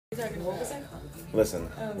talking What was about? that? Listen,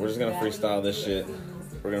 we're just gonna freestyle this shit.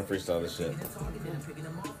 We're gonna freestyle this shit.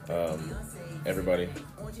 Everybody,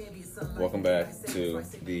 welcome back to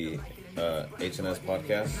the HNS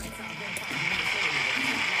podcast.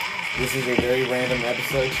 This is a very random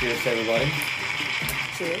episode. Cheers to everybody.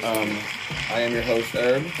 Cheers. I am your host,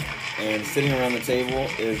 Herb, and sitting around the table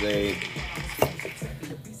is a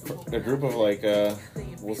group of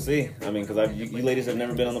we'll see. I mean, because you ladies have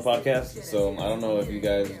never been on the podcast, so I don't know if you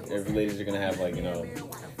ladies are gonna have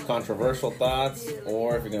controversial thoughts,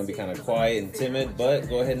 or if you're gonna be kind of quiet and timid. But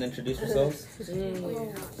go ahead and introduce yourselves.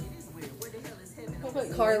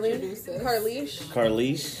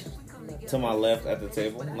 Carlish, to my left at the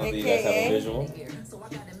table. Not that you guys have a visual.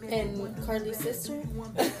 And Carly's sister?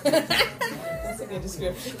 That's a good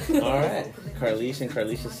description. All right, Carlish and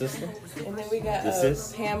Carlish's sister. And then we got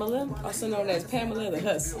Pamela, also known as Pamela the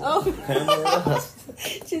Hustler. Oh, Pamela the Hustler.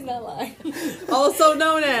 She's not lying. Also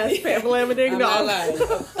known as Pamela Ding Dong. I'm not lying.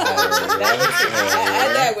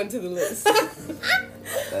 Add that one to the list.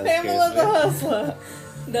 Pamela the Hustler.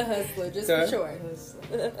 The Hustler, just for short.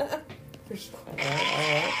 All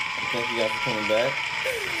right. Thank you guys for coming back.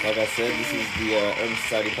 Like I said, this is the Urban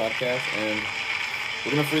Society podcast, and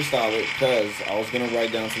we're gonna freestyle it because I was gonna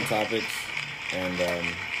write down some topics and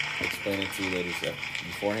explain it to you ladies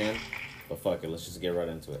beforehand. But fuck it, let's just get right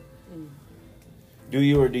into it. Do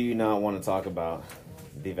you or do you not want to talk about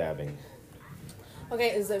the vabbing?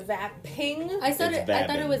 Okay, is it vapping? I thought it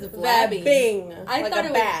was Vabbing. blabbing. I like thought a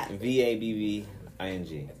it bat. Vabbing.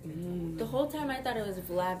 The whole time I thought it was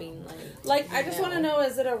blabbing. Like, I just want to know,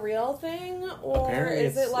 is it a real thing? Or Apparently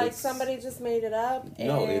is it like it's somebody just made it up?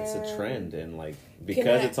 No, it's a trend, and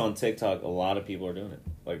because it's on TikTok, a lot of people are doing it.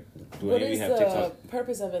 What is the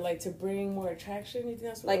purpose of it? To bring more attraction? You think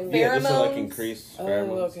that's what like pheromones? pheromones? Just to increase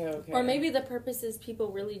pheromones. Okay. Or maybe the purpose is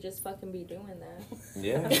people really just fucking be doing that.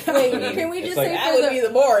 Yeah. Wait, can we just say that would be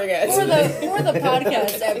the boring answer. for the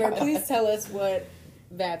podcast ever, please tell us what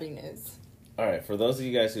vabbing is. All right, for those of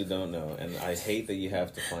you guys who don't know, and I hate that you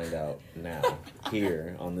have to find out now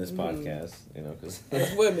here on this podcast, because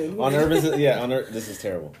women on Urban, this is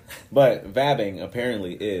terrible. But vabbing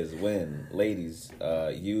apparently is when ladies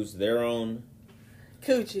use their own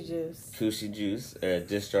coochie juice,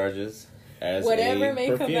 discharges as whatever a may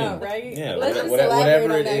perfume. come out, right? Yeah, Let's just whatever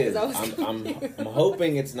elaborate it on is. that, I'm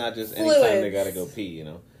hoping it's not just anytime they gotta go pee,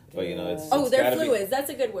 But it's they're fluids. That's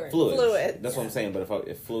a good word. Fluids. That's what I'm saying. But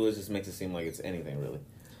if fluids just makes it seem like it's anything really.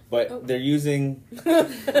 But they're using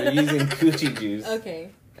coochie juice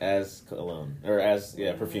as cologne or as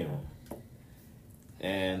perfume.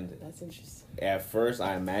 And that's interesting. At first,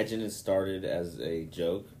 I imagine it started as a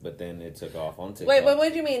joke, but then it took off on TikTok. Wait, but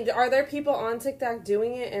what do you mean? Are there people on TikTok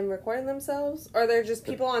doing it and recording themselves? Or are there just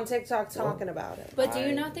people on TikTok talking about it? But do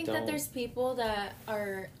you not think that there's people that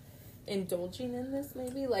are indulging in this?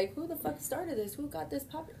 Maybe who the fuck started this? Who got this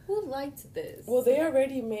pop? Who liked this? Well, they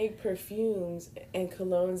already make perfumes and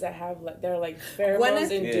colognes that have they're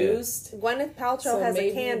pheromones induced. Gwyneth Paltrow has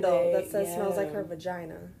a candle that says smells like her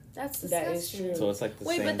vagina. That's disgusting. That is true. So it's the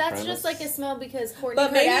same but that's premise? just a smell because Kourtney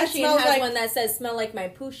But maybe it Kardashian smells has one that says "smell like my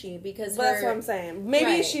poochie" because that's what I'm saying.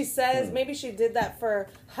 Maybe she says maybe she did that for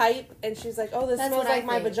hype, and she's like, "Oh, this smells like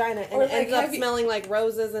my vagina," and it ends up smelling like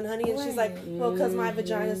roses and honey, and she's like, "Well, because my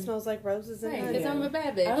vagina smells like roses and honey." Because I'm a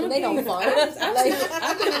bad bitch, and they don't fart.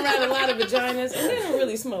 I've been around a lot of vaginas, and they don't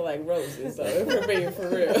really smell like roses, though. If we're being for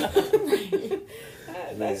real,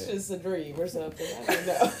 that's just a dream or something. I don't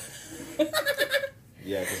know.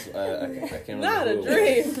 Yeah, because I can't remember. Not a who dream.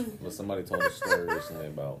 it was, but somebody told a story recently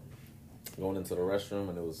about going into the restroom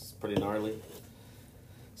and it was pretty gnarly.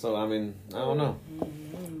 So, I mean, I don't know.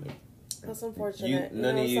 That's unfortunate.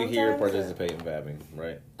 None of you here participate in vabbing,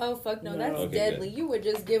 right? Oh, fuck no, that's Okay, deadly. good. You would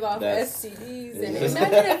just give off STDs. And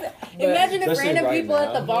Imagine if random right people now.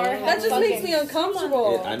 at the bar had that just makes me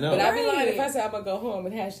uncomfortable. I know. But I'd be lying if I said I'm going to go home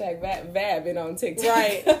and hashtag vabbing on TikTok.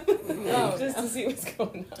 Right. Just to see what's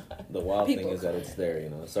going on. The wild thing is that it's there,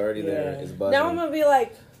 It's already there. It's buzzing. Now I'm going to be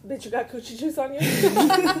like, bitch, you got coochie juice on you?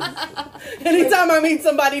 Anytime I meet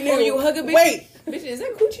somebody new. Or you hug a bitch. Wait. Bitch, is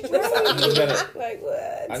that coochie juice? Like,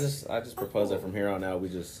 what? I just propose that from here on out we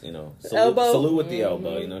just, Elbow. with the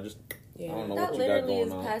elbow, just... I don't know that what you got literally going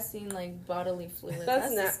is on. passing bodily fluids.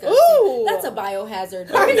 That's not. disgusting. Ooh, that's a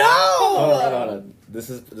biohazard. I know. Hold on. This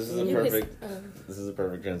is a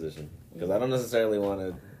perfect transition because I don't necessarily want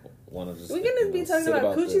to just. We're gonna be talking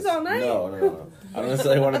about coochies all night. No. I don't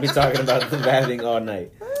necessarily want to be talking about the vabbing all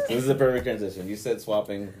night. So this is a perfect transition. You said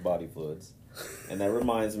swapping body fluids, and that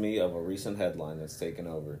reminds me of a recent headline that's taken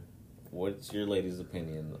over. What's your ladies'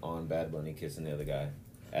 opinion on Bad Bunny kissing the other guy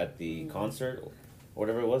at the concert?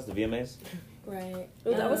 Whatever it was, the VMAs? Right.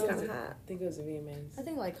 Ooh, that was kind of hot. I think it was a VMAs. I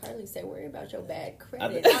think like Carly said, worry about your bad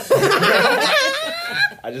credit.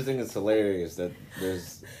 I just think it's hilarious that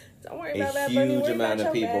there's Don't worry about a that, Bunny. huge Worry amount about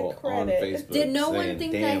of your people bad on credit. Facebook Did no one saying,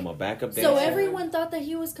 think damn, that- a backup dancer. So everyone thought that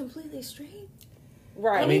he was completely straight?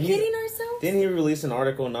 Right. Are mean, we he- kidding ourselves? Didn't he release an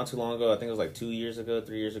article not too long ago? I think it was like 2 years ago,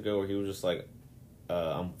 3 years ago, where he was just like,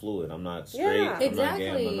 I'm fluid. I'm not straight. Yeah. I'm not gay. I'm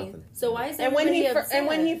Exactly. not nothing. So why is And when everybody he upset? and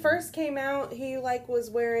when he first came out, he like was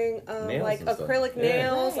wearing Nails like and stuff. acrylic Yeah.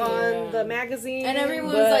 nails Right. on the magazine. And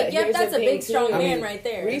everyone But was like, yep, here's that's the a thing, big, too. strong I man mean, right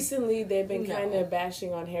there. Recently, they've been No. kind of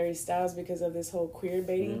bashing on Harry Styles because of this whole queer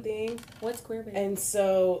baiting thing. What's queer bait? And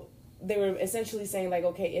so they were essentially saying like,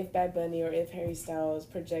 okay, if Bad Bunny or if Harry Styles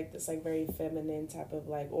project this like very feminine type of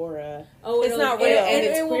like aura, Oh, It's it'll- not it- real. And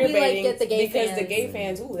it's it will queer be like baiting get the gay because fans. the gay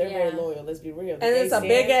fans, they're very Yeah. loyal. Let's be real. The and gay it's a fans-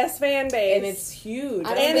 big ass fan base, and it's huge.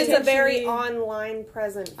 I don't and think it's a very Essentially- online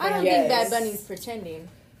present. I don't fan think Yes. Bad Bunny's pretending.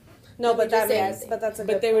 No, Let me but that just say, means, but that's a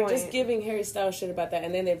good But they were point. just giving Harry Styles shit about that,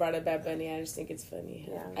 and then they brought up Bad Bunny. I just think it's funny.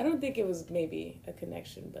 Yeah. I don't think it was maybe a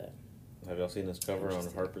connection, but Have y'all seen this cover on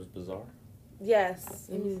Harper's Bazaar? Yes,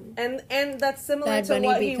 Mm. and that's similar Bad to Bunny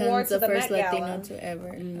what he wore becomes to the the first Met Latino Gala. to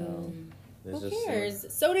ever. Oh. There's Who just, cares?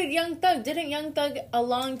 So did Young Thug. Didn't Young Thug a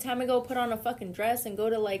long time ago put on a fucking dress and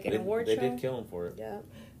go to like an award they show? did kill him for it. Yeah,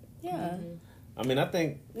 Yeah. I mean, I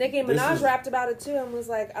think Nicki This Minaj is- rapped about it too and was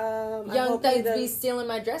like, I Young hope he Thugs does- be stealing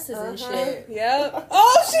my dresses and shit. Yep.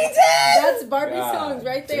 Oh, she did. That's Barbie God songs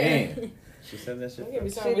right there. damn. She said that shit. don't get me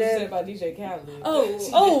first. started She what you did. said about DJ Khaled.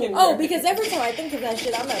 Oh, because every time I think of that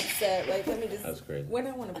shit, I'm upset. Like, let me just. That's crazy. When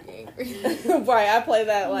I want to be angry. Right, I play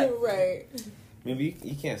that like. You're right. I mean,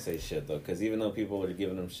 you can't say shit though, because even though people are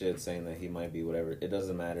giving him shit, saying that he might be whatever, it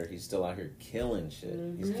doesn't matter. He's still out here killing shit.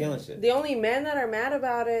 He's killing shit. The only men that are mad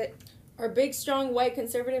about it, Are big, strong, white,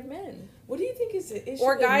 conservative men. What do you think is the issue?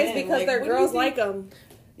 or with guys men? because Like, their what do you girls think- like them.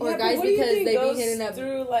 Or Yeah, but guys what do you because think they be goes hitting up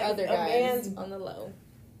through like other a guys man's on the low.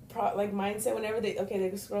 like mindset whenever they're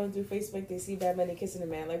scrolling through Facebook, they see Bad Bunny kissing a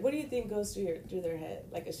man. Like, what do you think goes through their head?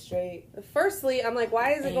 Like a straight. Firstly, I'm like,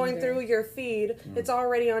 why is it going Anger. through your feed? It's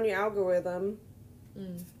already on your algorithm.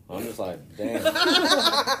 I'm just like, damn.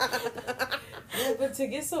 Yeah, but to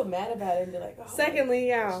get so mad about it and be like, oh, Secondly,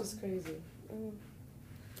 yeah, it's just crazy.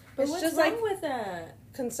 But It's what's just wrong like- with that?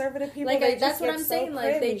 conservative people. Like, they that's just what get I'm so saying.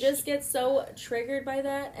 Like, they cringed. just get so triggered by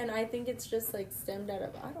that, and I think it's just like stemmed out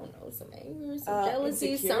of I don't know some anger, some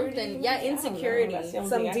jealousy, insecurity? something. Yeah, I don't know. insecurity. That's the only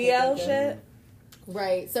some thing I can DL think of. shit,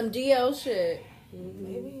 Right, some DL shit.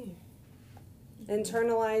 Maybe.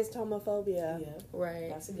 internalized homophobia. Yeah, Right.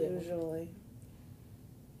 that's a good one. Usually,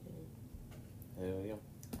 Hell yeah.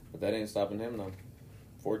 But that ain't stopping him though.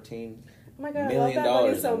 $14 oh my god, I love million that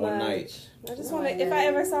Bunny so in one much. night. I just want to. If I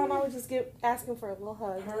ever saw him, I would just ask him for a little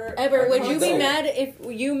hug. Ever, would you be Dope. mad if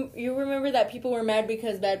you remember that people were mad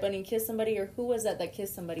because Bad Bunny kissed somebody, or who was that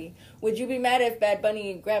kissed somebody? Would you be mad if Bad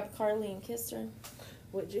Bunny grabbed Carly and kissed her?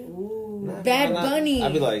 Would you? Ooh. Bad Why not? Bunny.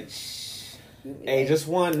 I'd be like, shh. Hey, just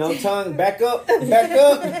one, no tongue, back up, back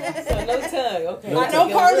up. So no tongue. Okay. No I know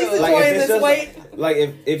tongue. Carly's Like, enjoying if it's this. just- Wait, Like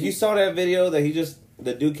if you saw that video that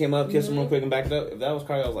the dude came up, kissed him real quick and backed up. If that was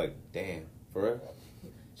Carly, I was like, damn, for real.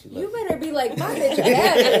 She You left. better be like, my bitch a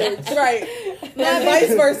bad bitch. right, and vice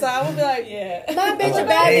versa. I would be like, Yeah. My bitch a like,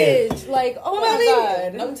 bad damn. bitch. Like, oh What my about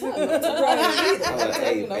god. No tongue. No tongue. I'm like,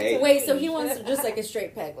 hey, hey. Wait, so he wants just like a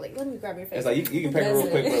straight peck. Like, let me grab your face. It's like you can peck her real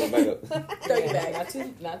quick, bro, back up. Throw you back.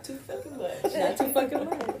 Not too fucking much. Not too fucking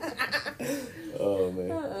much. Oh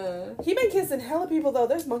man, he been kissing hella people though.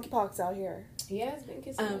 There's monkeypox out here. He has been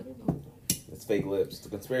kissing people. it's fake lips. It's a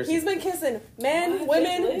conspiracy. He's been kissing men, What?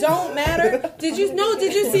 women. Fake lips? Don't matter. Did you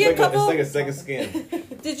see a It's couple? like a second skin.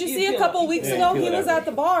 Did you You see a feel couple it. weeks Yeah, ago? you He feel it was after. at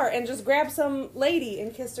the bar and just grabbed some lady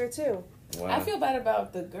and kissed her too. Wow. I feel bad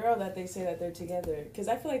about the girl that they say that they're together because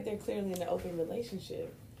I feel like they're clearly in an open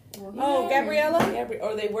relationship. Oh, Gabriella.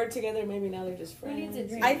 Or they were together. Maybe now they're just Who friends. needs a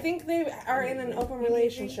drink? I think they are in an open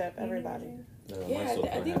relationship. Everybody. No, Yeah, mine's so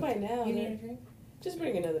I think by now. You need a they're- drink? Just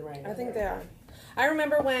bring another right. I think they are. I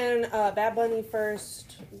remember when Bad Bunny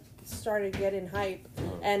first started getting hype,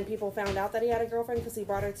 and people found out that he had a girlfriend because he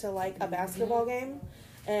brought her to like a basketball game,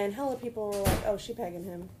 and hella people were like, "Oh, she pegging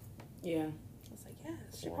him." Yeah. I was like,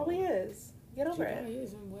 "Yes, she probably is. Get over it."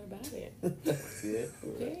 What about it? yeah.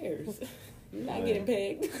 Who cares? You're not Yeah. getting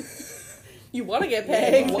pegged. You want to get Yeah,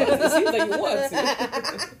 pegged? you want to. It seems like you want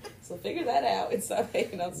to. So figure that out and stop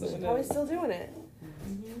hating on She's someone probably else. still doing it.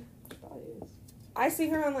 She probably is. I see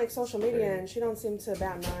her on like social media, and she don't seem to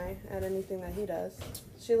bat an eye at anything that he does.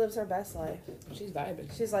 She lives her best life. She's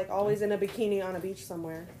vibing. She's like always in a bikini on a beach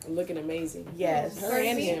somewhere. Looking amazing. Yes. Her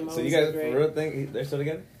and him. So you guys for real think they're still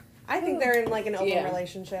together? I think they're in like an open Yeah.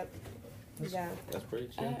 relationship. Yeah. That's pretty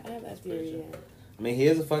chill. I have that That's pretty theory. chill. Yeah. I mean, he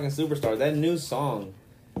is a fucking superstar. That new song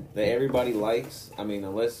that everybody likes, I mean,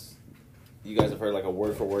 unless you guys have heard like a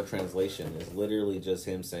word for word translation, is literally just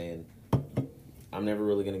him saying, I'm never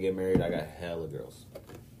really gonna get married. I got hella girls.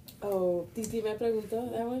 Oh, Titi me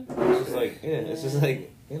preguntó, that one? It's just like, yeah, it's just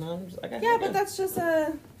like, you know, I'm just, I got Yeah, hella but that's just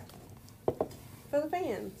for the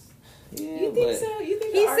fans. Yeah, You think but so? You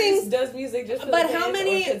think He the artist sings- does music just for but the how fans,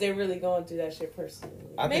 many- or because they're really going through that shit personally?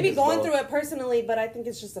 I think Maybe it's going both. through it personally, but I think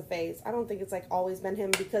it's just a phase. I don't think it's like always been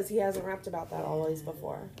him because he hasn't rapped about that always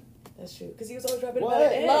before. That's true. Because he was always rapping What?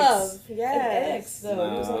 about an ex. Love, An yes. ex, though.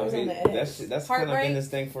 He was always on the ex. That's kind of been Heartbreak? his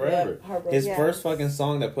thing forever. Yeah, heartbreak. His Yes. first fucking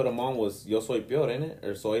song that put him on was Yo Soy Peor, ain't it?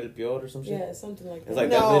 Or Soy el Peor or some shit. Yeah, something like that. It's like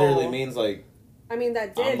No. that literally means like I mean,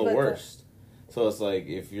 that did, I'm the but worst. So it's like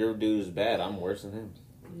if your dude is bad, I'm worse than him.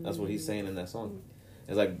 That's what he's saying in that song.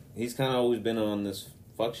 It's like he's kind of always been on this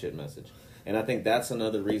fuck shit message, and I think that's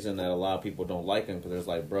another reason that a lot of people don't like him because it's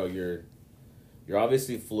like, bro, you're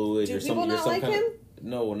obviously fluid. Do you're people you're not like kind him? Of,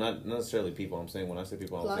 no, not necessarily people. I'm saying when I say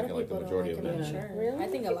people, A I'm lot of thinking like the people don't majority like of him, men. I'm sure. Really? I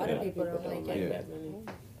think a lot of Yeah, people don't like like him. Yeah. Bad Bunny.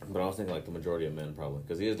 But I was thinking like the majority of men probably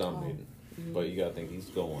because he is dominating. But you gotta think he's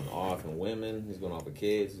going off on women. He's going off of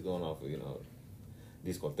kids. He's going off of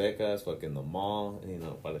discotecas, fucking the mall,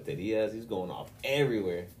 paleterias. He's going off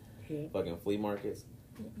everywhere. Yeah. Fucking flea markets.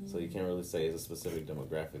 So you can't really say it's a specific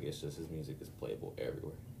demographic. It's just his music is playable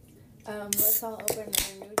everywhere. Let's all open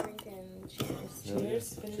our new drink and cheers.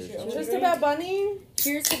 Cheers. Finish Cheers. your own Just drink. about Bunny.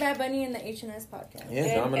 Cheers to Bad Bunny and the H&S podcast. Yeah,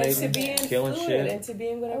 And dominating, to being killing fluid, shit. and to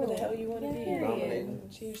being whatever the hell you want to be. Yeah. Dominating.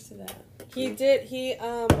 Cheers to that. He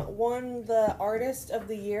won the artist of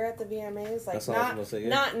the year at the VMAs. Like That's all I was not gonna say, yeah.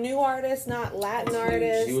 not new artist, not Latin That's huge.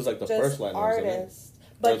 artist. He was like the just first Latin artist, artist.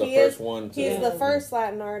 Or But the he first is one to he's the Yeah. first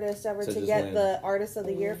Latin artist ever To to just get win. the artist of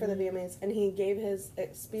the year for the VMAs, and he gave his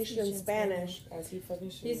speech in Spanish. As he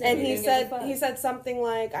fucking should. He said And he he didn't give a said fuck. he said something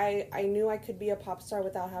like I knew I could be a pop star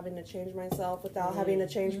without having to change myself, without having to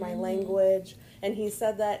change my language, and he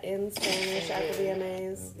said that in Spanish at the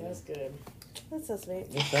VMAs. That's good. That's so sweet.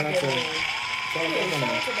 Yeah, shout out Good to man. shout out Yeah, to shout him.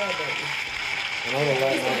 out to Bad Bunny. And all the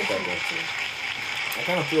Latin He's artists out got there. a good I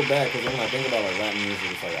kind of feel bad because when I think about like Latin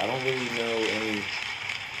music, it's like I don't really know any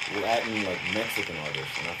Latin like Mexican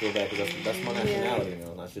artists, and I feel bad because that's my nationality, you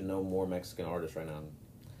know, and I should know more Mexican artists right now.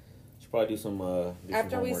 Should probably do some.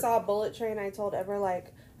 After we homework. saw Bullet Train, I told Ever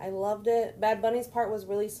like I loved it. Bad Bunny's part was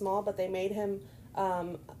really small, but they made him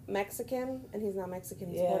Mexican, and he's not Mexican.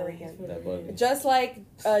 He's Puerto Rican. That bug. Just like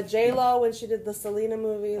J Lo when she did the Selena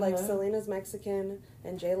movie, like Uh-huh. Selena's Mexican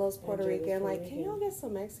and J Lo's Puerto J-Lo's Rican. Puerto Like, can Rican. y'all get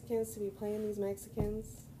some Mexicans to be playing these Mexicans?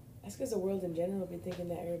 That's because the world in general been thinking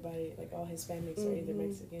that everybody, like all Hispanics, are either Mhm.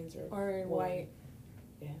 Mexicans or Or white.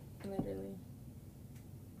 Yeah. Literally.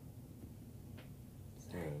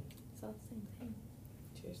 Yeah, It's all the same thing.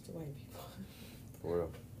 Cheers to white people. for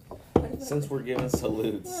real. Since we're giving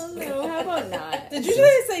salutes, Well, no, how about not? Did you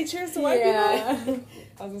guys say cheers to white people?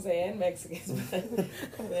 I was gonna say and Mexicans, but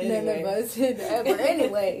None anyway. of us did ever.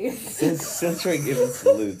 Anyway. since we're giving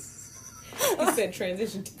salutes, He said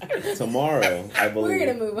transition time. tomorrow I believe We're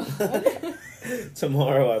gonna move on.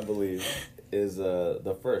 tomorrow I believe is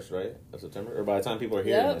the first, right, of September. Or by the time people are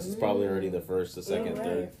hearing Yep. this, it's probably already the first, the second, right.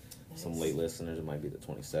 third. Some late listeners, it might be the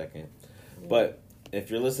 22nd. But if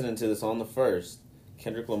you're listening to this on the 1st,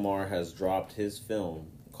 Kendrick Lamar has dropped his film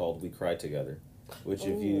called We Cry Together, which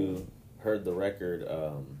if you heard the record,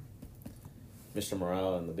 Mr.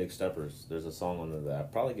 Morale and the Big Steppers, there's a song on there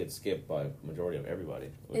that probably gets skipped by majority of everybody.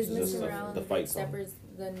 Which Is just Mr. Morale and the Big fight song. Steppers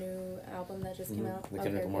the new album that just came out? The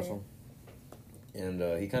Kendrick Lamar song.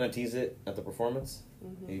 And he kind of teased it at the performance.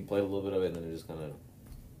 He played a little bit of it, and then it just kind of,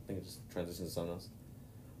 I think it just transitioned to something else.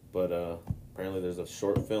 But apparently there's a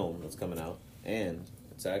short film that's coming out, and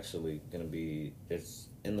it's actually going to be, it's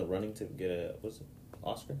in the running to get a, what's it,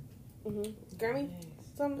 Oscar? Grammy?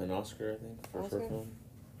 Some An Oscar, I think, for a Oscar? short film.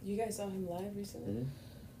 You guys saw him live recently? Mm-hmm.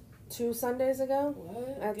 2 Sundays ago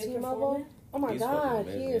What? at Good T-Mobile. performer? Oh my He's God, fucking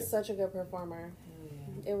he amazing. is such a good performer. Hell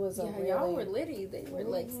yeah. It was a Yeah, really... y'all were litty. They were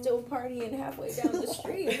like still partying halfway down the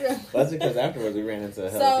street. Well, that's because afterwards we ran into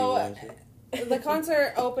hell So- people and shit. The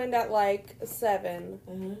concert opened at like 7.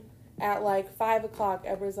 Uh-huh. At like 5 o'clock,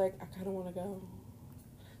 everybody's like, I kind of want to go.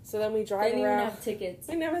 So then we They drive didn't even around. have tickets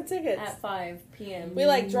We never had tickets. at 5 p.m. We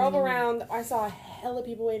like drove around. I saw hella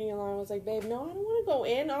people waiting in line. I was like, babe, no, I don't want to go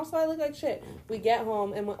in. Also, I look like shit. We get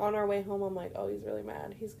home, and on our way home, I'm like, oh, he's really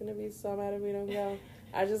mad. He's going to be so mad if we don't go.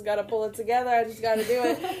 I just got to pull it together. I just got to do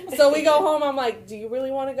it. So we go home. I'm like, do you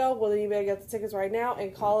really want to go? Well, then you better get the tickets right now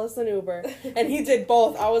and call us an Uber. And he did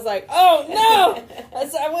both. I was like, oh, no.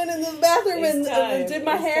 So I went in the bathroom It's and time. did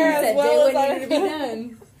my It's hair He as said, well "Did as what needed to be I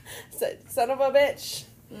done." said, son of a bitch.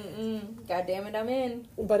 God damn it, I'm in.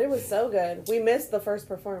 But it was so good. We missed the first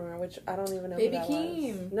performer, which I don't even know Baby who that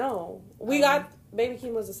Keem. was. No. We got... Baby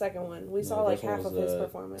Keem was the second one. We saw like half of his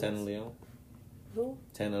performance. Tana Leon. Who?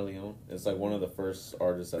 Tana Leon. It's like one of the first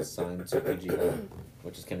artists that's signed to PG Line,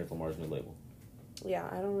 which is Kendrick Lamar's new label. Yeah,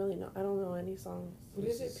 I don't really know. I don't know any songs. What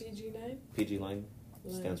is it? PG9? PG Line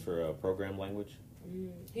stands for Program Language.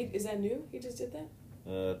 Is that new? He just did that?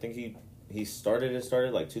 I think he started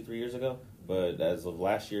like 2-3 years ago, but as of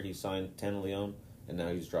last year he signed Tana Leon, and now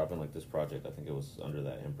he's dropping like this project. I think it was under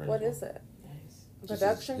that imprint. What is it? Nice.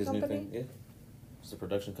 Production his new company? thing. Yeah, it's a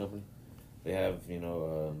production company. They have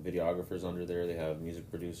videographers under there. They have music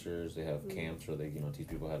producers. They have camps where they teach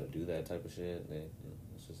people how to do that type of shit.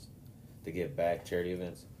 It's just they give back, charity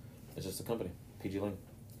events. It's just a company, PG Line.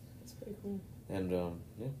 That's pretty cool. And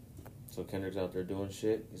so Kendrick's out there doing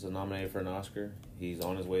shit. He's nominated for an Oscar. He's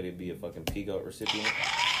on his way to be a fucking PGOT recipient.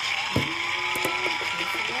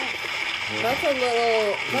 That's a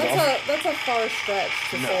little... That's a far stretch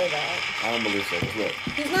to say that. I don't believe so. 'Cause look,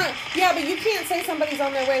 He's not... Yeah, but you can't say somebody's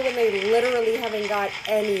on their way when they literally haven't got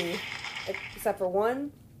any, except for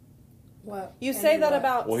one. What? You say that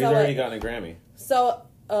about... well, he's already gotten a Grammy. So,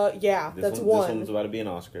 yeah, that's This one. one's about to be an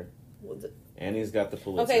Oscar. And he's got the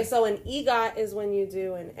Pulitzer. Okay, so an EGOT is when you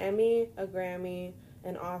do an Emmy, a Grammy,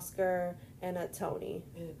 an Oscar, and a Tony.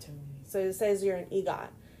 And a Tony. So it says you're an EGOT.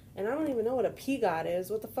 And I don't even know what a PGOT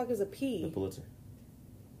is. What the fuck is a P? The Pulitzer.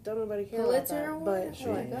 Don't nobody care Pulitzer about Award? that.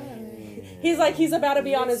 Oh my But god. he's like, he's about to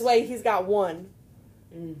be on his way. He's got one.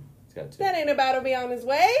 He's got 2. That ain't about to be on his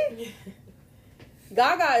way.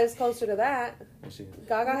 Gaga is closer to that.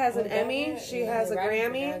 Gaga has an Emmy. She has a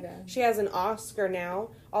Grammy. She has an Oscar now.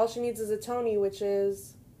 All she needs is a Tony, which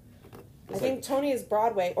is... I think Tony is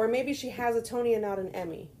Broadway. Or maybe she has a Tony and not an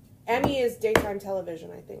Emmy. Emmy is daytime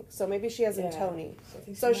television, I think. So maybe she has a Tony.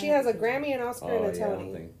 So she has a Grammy, an Oscar, and a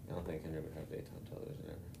Tony. I don't think Kendrick would have daytime television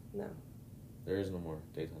ever. No. There is no more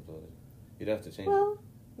daytime television. You'd have to change Well,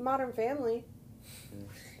 Modern Family.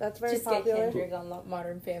 That's very Just popular. get Kendrick on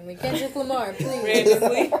Modern Family. Kendrick Lamar, please.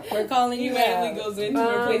 Randomly. We're calling He you randomly out. goes in to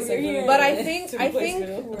replace it. But I think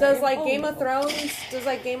Right. does like Game of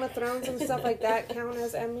Thrones and stuff like that count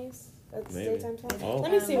as Emmys? That's Maybe. daytime television. Oh.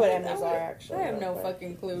 Let me see what Emmys are actually. I have no real quick.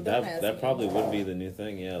 fucking clue. Don't ask That me. probably would be the new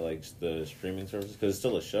thing, yeah, like the streaming services, because it's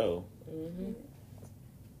still a show. Mm-hmm.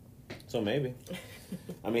 So maybe.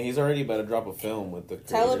 I mean, he's already about to drop a film with the creators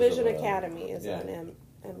Television of, Academy is yeah. an Emmy.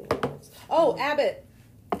 Oh, Abbott.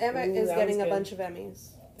 Abbott Ooh, is that getting was a good. bunch of Emmys.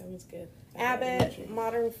 That was good. Abbott,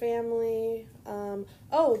 Modern Family.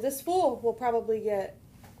 This Fool will probably get.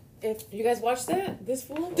 If You guys watched that? This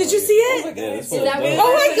fool? Did you see it? Oh my god. Yeah, it's this so fool good. dope.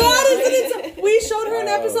 Oh my god! Isn't it? We showed her an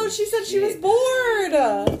Oh, episode. She said she was shit. bored.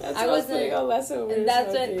 That's I what wasn't- putting on last time we were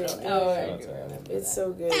That's smoking. what. Shout Oh, out I to do her. remember It's that.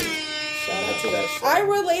 so good. Shout out to that show. I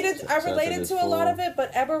related Shout out to to this a lot fool. of it,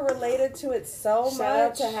 but Ever related to it so much. Shout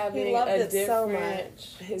out to having he loved a it so different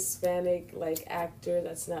much. Hispanic actor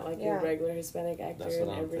that's not like your Yeah. regular Hispanic actor That's in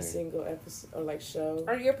what I'm every thinking. single episode or show.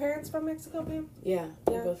 Are your parents from Mexico, Pam? Yeah,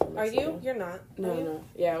 we're Yeah. both from Are Mexico. you? You're not. No, Are you? no.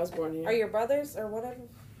 Yeah, I was born here. Are your brothers or whatever?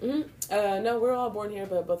 Mm-hmm. No, we're all born here,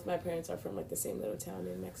 but both my parents are from the same little town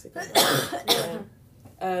in Mexico.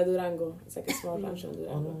 Yeah. Durango. It's like a small rancho in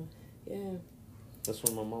Durango. Yeah. That's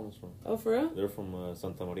where my mom was from. Oh, for real? They're from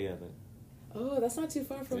Santa Maria, I think. Oh, that's not too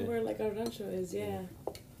far from Yeah. where our rancho is. Yeah.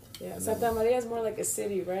 Yeah. And Santa Maria is more like a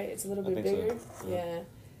city, right? It's a little I bit think so. bigger. Yeah.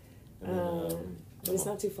 Yeah. And then, But it's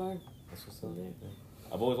not too far. That's what's up. Yeah. Yeah.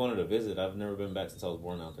 I've always wanted to visit. I've never been back since I was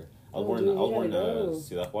born out there. I was Oh, born. dude, I was you born gotta in go.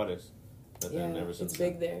 Ciudad Juarez. But then ever since it's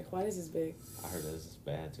big there. Juarez is big. I heard that this is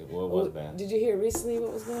bad too. Well, it was bad. Did you hear recently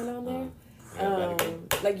what was going on there? Yeah, bad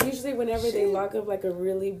again. Usually whenever they lock up a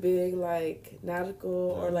really big narco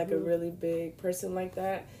or a really big person like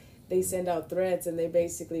that, they send out threats and they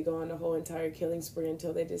basically go on a whole entire killing spree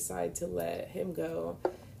until they decide to let him go.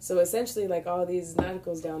 So essentially all these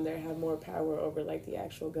narcos down there have more power over the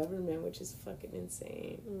actual government, which is fucking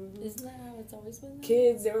insane. Isn't that how it's always been?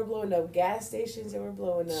 Kids, they were blowing up gas stations, they were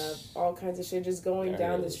blowing up all kinds of shit, just going That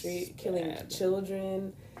down the is street, killing bad.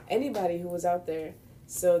 children, anybody who was out there.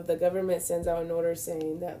 So the government sends out an order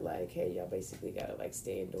saying that hey, y'all basically gotta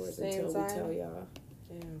stay indoors Stay until inside? we tell y'all,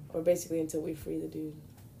 Yeah. or basically until we free the dude.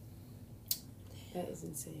 That is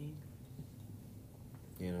insane.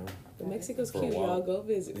 You know. But Mexico's For a cute, while. y'all go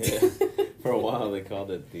visit. Yeah. For a while, they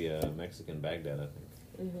called it the Mexican Baghdad, I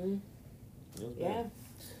think. Mhm. It was Yeah. bad.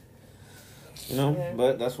 You know, Yeah.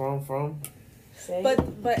 but that's where I'm from.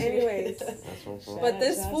 But anyways, That's what I'm from. But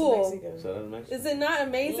this Shout out to fool- Mexico. Shout out to Mexico. is it not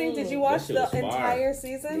amazing? Did you watch That the shit was fire. entire The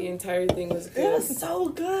season? entire thing was It good. was so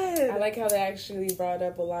good. I like how they actually brought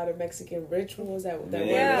up a lot of Mexican rituals that were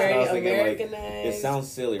Yeah, very I was thinking, like, Americanized. It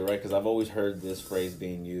sounds silly, right? Because I've always heard this phrase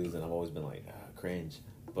being used, and I've always been like, cringe.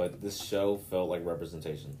 But this show felt like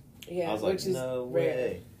representation. yeah, I was like, which is no rare.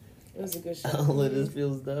 way. It was a good show. All of this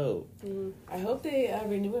feels dope. I hope they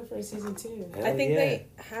renew it for season 2. Hell I think yeah. they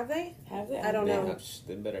have they. Have they? I don't know.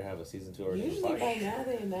 They better have a season 2 already. Usually by now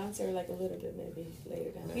they announce it like a little bit maybe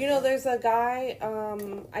later down. You know, there's a guy.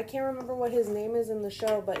 I can't remember what his name is in the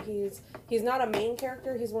show, but he's not a main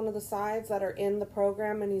character. He's one of the sides that are in the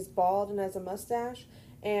program, and he's bald and has a mustache.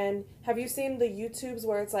 And have you seen the YouTubes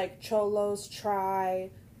where it's like Cholos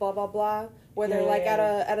try blah blah blah, where they're like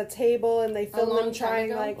at a table and they film long them time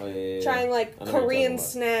trying ago? like I trying like know what you're talking Korean about.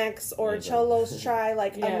 snacks or Yeah, Cholos try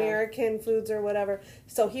like Yeah. American foods or whatever.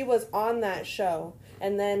 So he was on that show,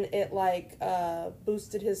 and then it like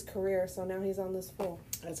boosted his career. So now he's on this fool.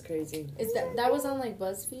 That's crazy. Is that was on like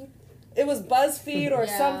BuzzFeed? It was BuzzFeed or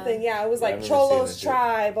Yeah. something. Yeah, it was Yeah, I like remember seeing Cholos that shit.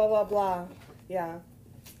 try blah blah blah. Yeah.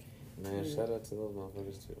 Man, shout out to those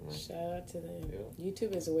motherfuckers too, man. Shout out to them. Yeah.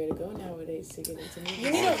 YouTube is the way to go nowadays to get into movies. You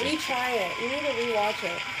need to retry it. You need to rewatch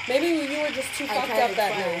it. Maybe you were just too I fucked tried up it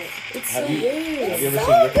that twice. night. It's Have so you- good. Have you ever So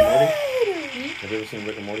seen Rick and Morty? good. Have you ever seen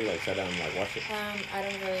Rick and Morty? Like, sat down and like watch it? I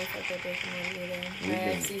don't really fuck with Rick and Morty either. We've My been-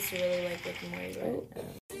 ex used to really like Rick and Morty, but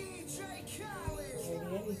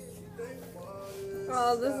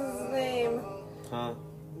Oh, this is his name. Huh?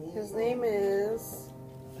 His name is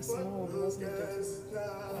That's small, wasn't it?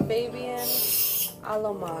 Fabian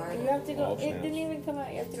Alomar. you have to go. Oh, It snaps. didn't even come out.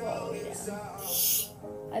 You have to go all the way down.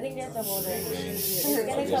 I think you have to hold it. It's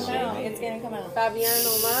gonna come out. It's gonna come out. Fabian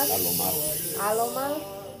Omar. Alomar.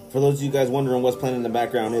 For those of you guys wondering what's playing in the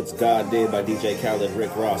background, it's God Did by DJ Khaled,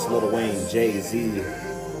 Rick Ross, Lil Wayne, Jay-Z,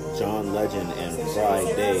 John Legend, and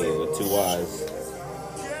Friday with 2 Y's.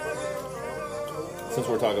 Since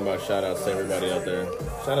we're talking about shout outs to everybody out there,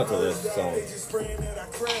 shout out to this song.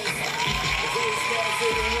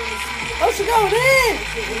 Oh, she going in.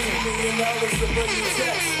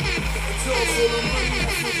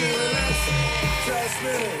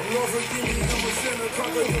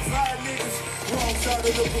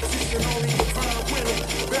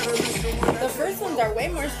 The first ones are way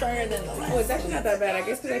more stronger than the Oh, last. it's actually not that bad. I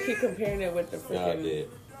guess because I keep comparing it with the God freaking. Did.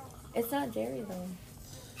 It's not Jerry though.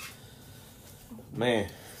 Man,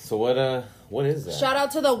 so what is that? Shout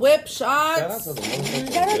out to the whip shots. Shout out to the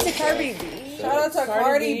motherfucking Shout out to Whip Cardi Shots. B. Shout out to Cardi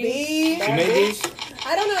Cardi B. B. She made these?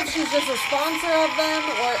 I don't know if she's just a sponsor of them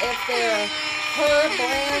or if they're her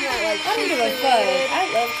brand that like I don't she give a fuck. created. I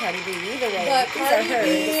love Cardi B. Either way, But these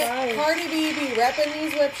are hers. Cardi B be repping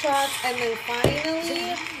these whip shots, and they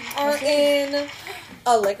finally are in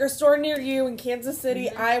a liquor store near you in Kansas City.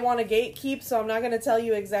 I want to gatekeep, so I'm not going to tell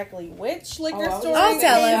you exactly which liquor Oh, store. I'll in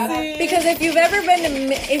tell Kansas him City. because if you've ever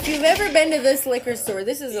been to this liquor store,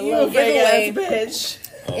 this is a you little a fake ass giveaway. bitch.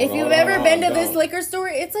 If you've ever been to this liquor store,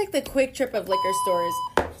 it's like the Quick Trip of liquor stores.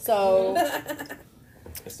 So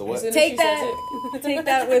It's the what? As soon as take she that, take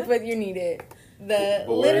that with what you need it. The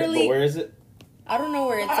But literally, where is it? I don't know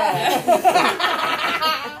where it's at,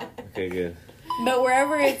 Okay, good. but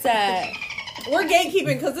wherever it's at, We're gatekeeping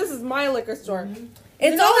because this is my liquor store.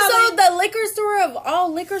 it's know how also the liquor store of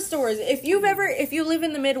all liquor stores. If you live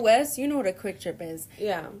in the Midwest, you know what a Quick Trip is.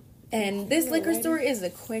 Yeah. And this liquor store is a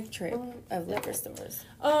Quick Trip of liquor stores.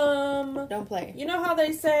 Don't play. You know how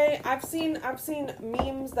they say I've seen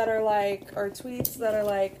memes that are like or tweets that are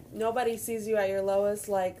like nobody sees you at your lowest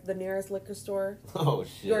like the nearest liquor store. Oh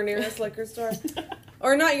shit. Your nearest liquor store.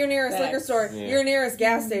 Or not your nearest liquor Facts. store, Yeah. your nearest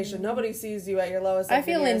gas station. Nobody sees you at your lowest. I at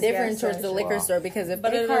the feel nearest indifferent gas towards the station. liquor store because if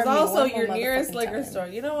But they it carve is me also one your more nearest motherfucking liquor time. store.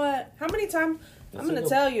 You know what? How many times? I'm going to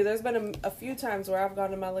tell you, there's been a few times where I've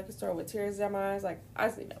gone to my liquor store with tears in my eyes, like, I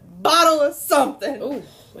just need a bottle of something. Ooh,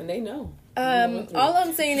 and they know. All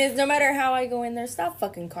I'm saying is, no matter how I go in there, stop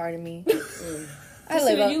fucking carding me. I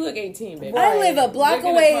live You look 18, baby. I live a block They're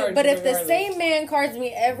gonna away, card but you if the regardless. same man cards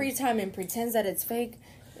me every time and pretends that it's fake,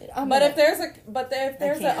 But if there's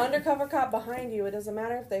an can't. undercover cop behind you, it doesn't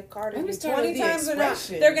matter if they've carded I'm you just talking 20 about the times or not.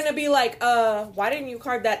 expressions. They're gonna be like, why didn't you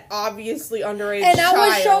card that obviously underage and child? I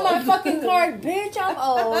would show my fucking card, bitch. I'm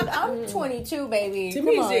old. I'm 22, baby. To Come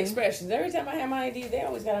me, it's on. the expressions. Every time I have my ID, they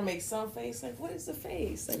always gotta make some face. Like, what is the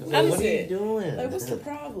face? Like, What what is are you it? doing? Like, what's the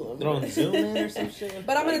problem? Throwing Zoom in or some shit?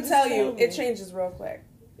 But I'm gonna Like, tell just you, tell me. it changes real quick.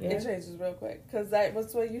 It changes real quick because that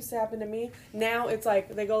was what used to happen to me. Now it's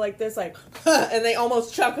like they go like this, like, and they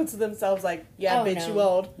almost chuckle to themselves, like, "Yeah, bitch, you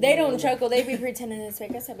old." They don't chuckle. They be pretending it's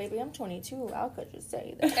fake. I said, "Baby, I'm 22. I could just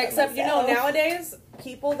say that." Except nowadays,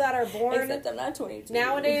 people that are born. Except I'm not 22.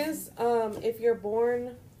 Nowadays, if you're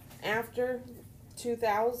born after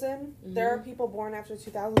 2000, there are people born after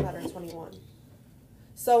 2000 that are 21.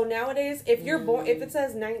 So nowadays, if you're born, if it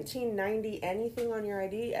says 1990 anything on your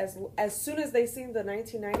ID, as soon as they see the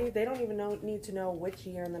 1990, they don't even need to know which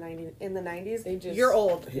year in the 90s. You're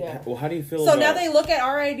old. Yeah. Well, how do you feel? So now they look at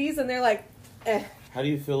our IDs and they're like, eh. How do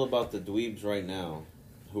you feel about the dweebs right now,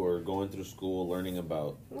 who are going through school, learning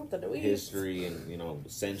about history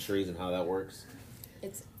and centuries and how that works?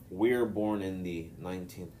 We're born in the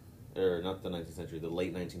not the 19th century, the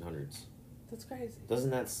late 1900s. That's crazy.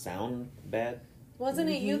 Doesn't that sound bad? Wasn't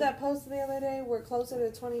it you that posted the other day? We're closer to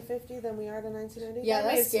 2050 than we are to 1990. Yeah,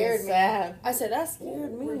 that scared me. I said that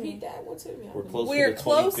scared me. Repeat that one to me. We're closer to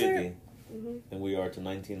 2050 than we are to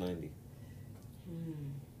 1990.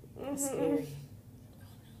 That's scary.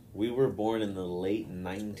 We were born in the late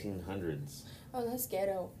 1900s. Oh, that's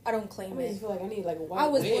ghetto. I don't claim it. I feel like I need like a white I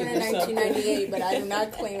was born in 1998, but I do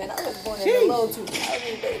not claim it. I was born in the low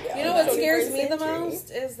 2000s, baby. You know what scares me the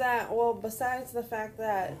most is that, well, besides the fact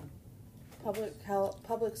that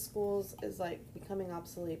public schools is like becoming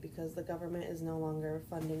obsolete because the government is no longer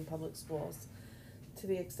funding public schools to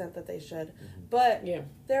the extent that they should. But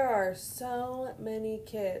there are so many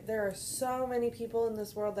people in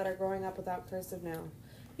this world that are growing up without cursive now.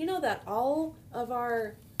 You know that our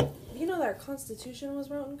Constitution was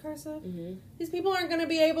wrote in cursive? These people aren't going to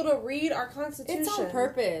be able to read our Constitution. It's on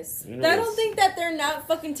purpose. I don't think that they're not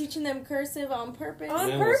fucking teaching them cursive on purpose. On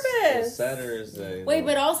purpose. Saturday. Wait,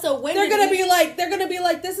 but also when they're going to be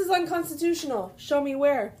like, this is unconstitutional. Show me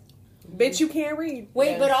where. Bitch, you can't read.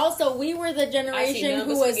 Wait, but also we were the generation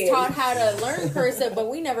who was taught how to learn cursive, but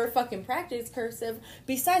we never fucking practiced cursive.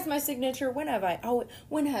 Besides my signature, when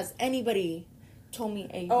has anybody told me,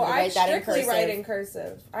 hey, I strictly write in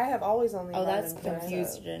cursive. I have always only that's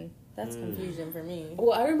confusion. That's confusion for me.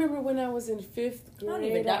 Well, I remember when I was in 5th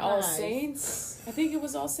grade at All eyes. Saints. I think it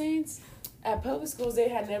was All Saints. At public schools, they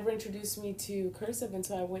had never introduced me to cursive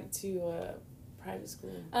until I went to private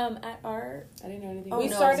school. At our... I didn't know anything. We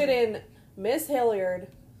started in Miss Hilliard.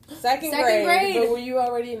 Second grade. But were you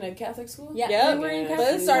already in a Catholic school? Yeah, we were in Catholic school.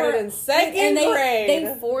 But it started in second grade.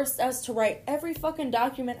 They forced us to write every fucking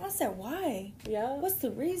document. I said, why? Yeah. What's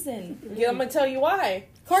the reason? Yeah, I'm going to tell you why.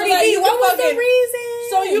 Cardi B, what was the reason?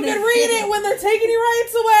 So you can read it when they're taking your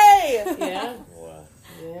rights away. Yeah. Wow.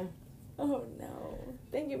 Yeah. Oh, no.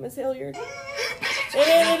 Thank you, Miss Hilliard.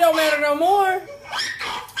 It don't matter no more.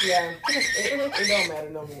 Yeah. It don't matter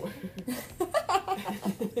no more. What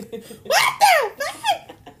the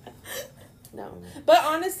fuck? No, but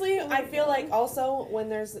honestly, I feel like also when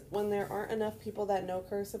there aren't enough people that know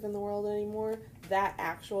cursive in the world anymore, that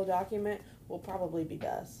actual document will probably be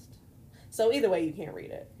dust. So either way, you can't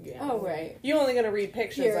read it. Yeah. Oh, right. You're only gonna read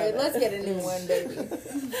pictures of it. Let's get a new one, baby.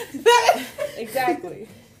 Exactly.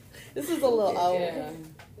 This is a little old. Yeah.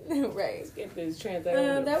 Right. Let's get this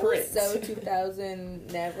translated. That was so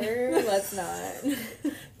 2000. Never. Let's not.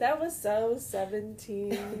 That was so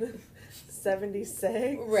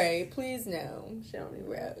 1776. Right. Please no. Shoni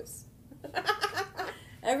Rose.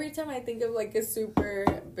 Every time I think of like a super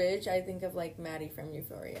bitch, I think of like Maddie from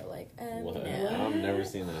Euphoria. Like, What? no. I've never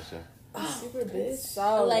seen that show. Super bitch.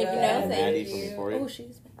 So like, good. no, Maddie thank from you. Euphoria? Oh,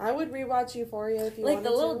 she's I would rewatch Euphoria if you like wanted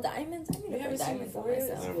the little to. diamonds. I need to You put haven't seen diamonds on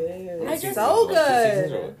Euphoria? myself. Good. I just So Two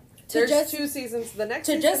seasons or good. what? There's 2 seasons. The next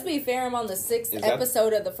To season, just be fair, I'm on the 6th Is that-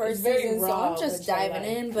 episode of the first It's very season, so raw, I'm just which I diving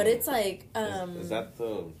like. in. But it's like, Is that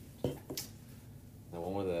the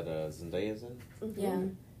one where that Zendaya's in? yeah.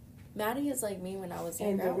 Maddie is like me when I was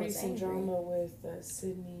And younger. the I was recent angry. drama with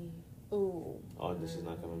Sydney. ooh, Oh, she's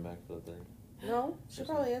not coming back for the third. no, she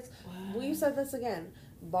probably is. Wow. Well, you said this again.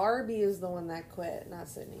 Barbie is the one that quit, not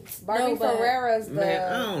Sydney. Barbie but- Ferreira's the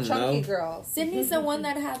Man, I don't chunky know. girl. Sydney's the one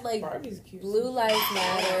that had like Barbie's cute. Blue Lives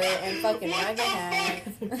Matter and fucking MAGA hats.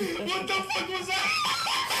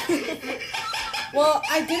 Well,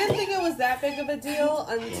 I didn't think it was that big of a deal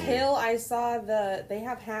until I saw they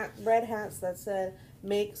have red hats that said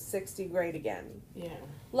 "Make 60 Great Again." Yeah.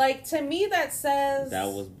 Like, to me that says That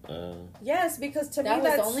was yes, because to That me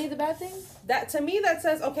was that's only the bad thing? that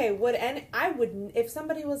says okay. I would if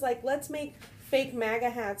somebody was like, let's make fake MAGA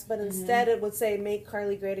hats, but instead it would say "Make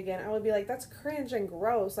Carly Great Again," I would be like, that's cringe and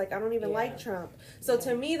gross. Like, I don't even like Trump. So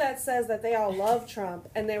to me, that says that they all love Trump,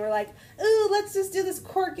 and they were like, ooh, let's just do this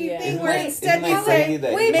quirky thing where instead we say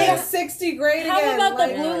 "Make 60 Great Again." How about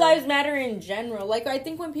like, the Blue Lives Matter in general? Like, I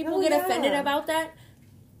think when people get offended about that,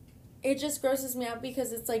 it just grosses me out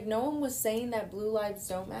because it's like no one was saying that blue lives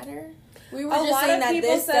don't matter. We were A just lot saying of that people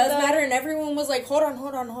this said does that. matter, and everyone was like, hold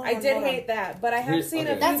on. I did hate that, but I have seen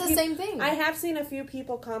a few That's the same thing. I have seen a few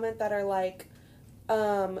people comment that are like,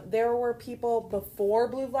 there were people before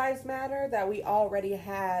Blue Lives Matter that we already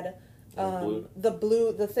had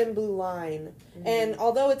the thin blue line. Mm-hmm. And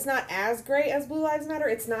although it's not as great as Blue Lives Matter,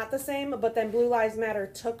 it's not the same, but then Blue Lives Matter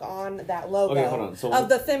took on that logo of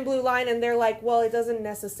the thin blue line, and they're like, well, it doesn't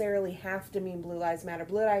necessarily have to mean Blue Lives Matter.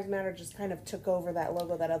 Blue Lives Matter just kind of took over that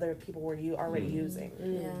logo that other people were already using.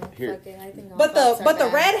 Yeah, fucking, I think all but the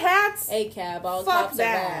bad. red hats, ACAB, all fuck cops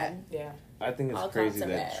that. are bad. Yeah. I think it's all crazy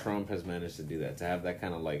cops are that bad. Trump has managed to do that, to have that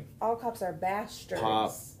kind of like all cops are bastards.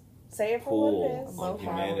 pop Say it for pull what it is. on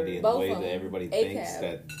humanity and the way that everybody thinks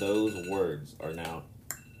that those words are now.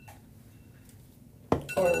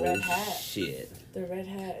 Or red hat. Shit. The red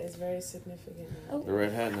hat is very significant. Oh, The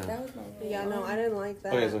red hat now. That was my Yeah, no, I didn't like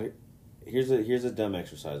that. Okay, so here's a dumb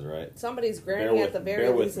exercise, right? Somebody's granny at the very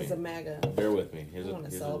least is a MAGA. Bear with me. Here's a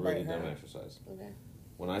celebrate really her. dumb exercise. Okay.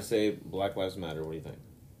 When I say Black Lives Matter, what do you think?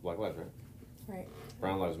 Black lives, right? Right.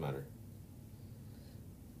 Brown lives matter.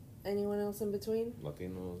 Anyone else in between?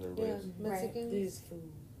 Latinos, everybody. Yeah, else. Mexicans. These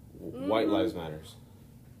food. White lives matters.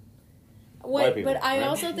 Wait, people, but I right?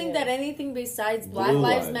 also think that anything besides Black Blue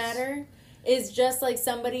Lives lives. Matter is just like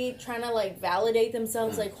somebody trying to like validate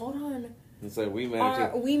themselves. Like, hold on, It's like we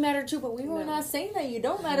matter too. we matter too, but we were not saying that you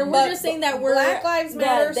don't matter. We're But just saying that we're Black Lives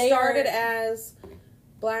Matter they started are as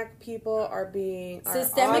black people are being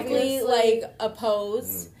systemically obviously like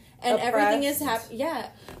opposed, and everything is oppressed. happening. Yeah,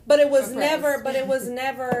 But it was oppressed.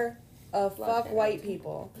 never a fuck white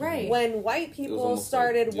people. Right. When white people almost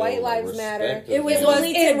started like, White yo, like, Lives Matter, respect it was Yeah.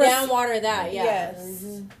 only to it was- downwater that. Yeah.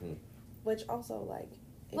 Yes. Which also like.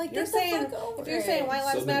 If Like, you're get the saying, fuck over if you're it. saying White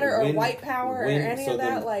Lives So Matter then or when- white power when- or any so of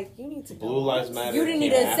that, then like you need to Blue Lives Matter. You didn't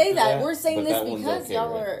need came to say after that. We're saying but this that one's because okay,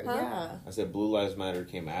 y'all right? are. Huh? Yeah. I said Blue Lives Matter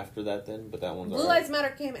came after that then, but that one's Blue alright. Lives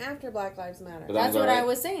Matter came after Black Lives Matter. But That's one's what I alright.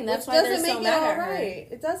 was saying. That's Which why they're doesn't so make it mad all at her. right.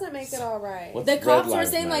 It doesn't make it all right. What's The Red cops were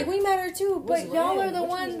Lives saying Matter? like we matter too, but What's y'all red? are the Which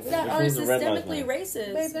ones one's that red? are Which one's the Red Lives systemically Matter?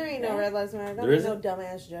 racist. Babe, there ain't no Yeah. Red Lives Matter. Don't There be no isn't?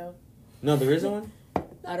 dumbass joke. No, there isn't one.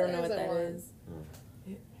 I don't know what There that isn't one. is.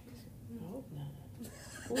 I hope not.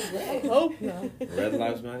 I hope not. Red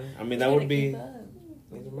Lives Matter. I mean, that would be.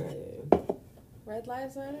 Red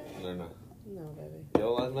Lives Matter? No, no. No, baby.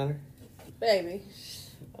 Yellow Lives Matter. Baby.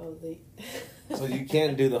 Oh, the. So you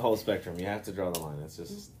can't do the whole spectrum. You have to draw the line. It's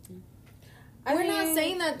just. We're not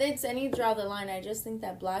saying that it's any draw the line. I just think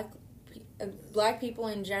that black people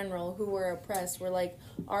in general who were oppressed were like,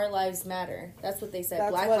 our lives matter. That's what they said.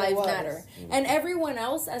 That's Black what it lives was. matter. And everyone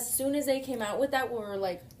else, as soon as they came out with that, we were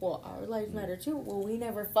like, well, our lives matter too. Well, we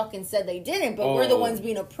never fucking said they didn't, but we're the ones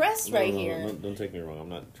being oppressed right here. No, don't take me wrong. I'm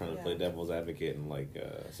not trying to play devil's advocate and like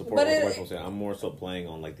support But what it- white people say. I'm more so playing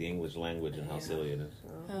on like the English language and how silly it is.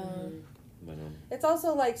 But, It's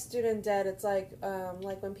also like student debt. It's like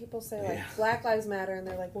when people say like Black Lives Matter and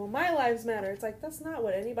they're like, well, my lives matter. It's like that's not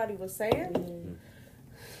what anybody was saying.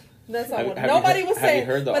 That's not what nobody was saying. Have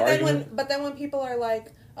you heard the but argument? then when people are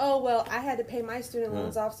like, oh well, I had to pay my student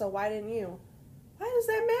loans off, so why didn't you? Why does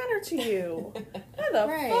that matter to you? Why the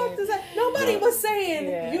Right. fuck does that? Nobody was saying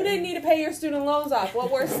Yeah. you didn't need to pay your student loans off.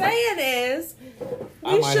 What we're saying is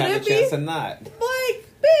I we might have shouldn't a chance be to not. like,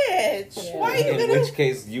 bitch. Yeah. Why are you In gonna? which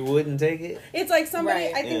case, you wouldn't take it. It's like somebody,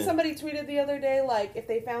 Right. I think Yeah. somebody tweeted the other day, like, if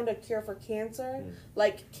they found a cure for cancer,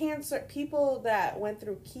 like, people that went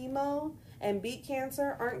through chemo and beat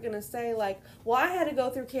cancer aren't going to say, like, well, I had to go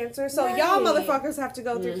through cancer, so y'all Right. motherfuckers have to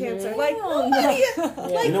go through cancer. Like, Hell nobody,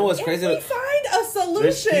 no. like, You know what's if crazy? we find a There's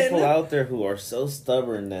solution. people out there who are so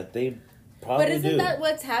stubborn that they probably But isn't do. that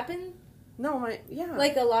what's happened? No, yeah.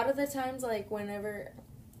 Like a lot of the times, like whenever,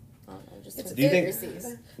 I don't know, just Do you think-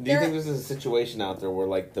 conspiracies. Do you think this is a situation out there where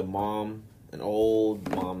like the mom, an old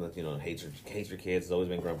mom that hates her kids, has always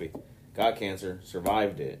been grumpy, got cancer,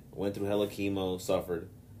 survived it, went through hella chemo, suffered,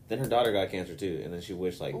 then her daughter got cancer too, and then she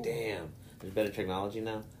wished like, damn, there's better technology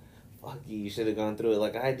now. Fuck you should have gone through it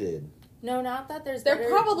like I did. No, not that there's. there better-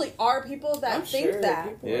 probably are people that I'm think sure that.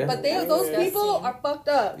 people Yeah. But That's those disgusting. people are fucked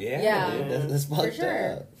up. Yeah. Dude, that's fucked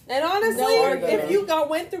sure. up. And honestly, No argument. if you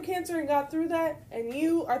went through cancer and got through that, and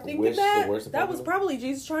you are thinking Wish the that, worst that upon was them. probably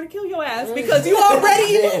Jesus trying to kill your ass because you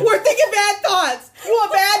already were thinking bad thoughts. You a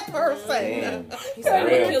bad person. Damn. He's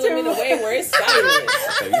already real. killing me in a way where it's silent.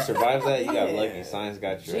 So you survived that, you got lucky. Science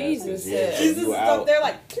got your Jesus ass. 'Cause you- said. Jesus you is out. up there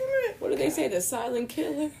like, What do they say? The silent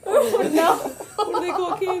killer? no. What do they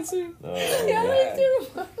call cancer? Oh, Yeah, God. they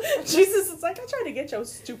do. Jesus is like, I tried to get your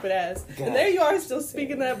stupid ass. God. And there you are still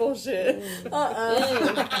speaking that bullshit.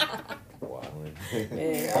 Wow.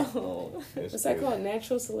 Man. What's that called?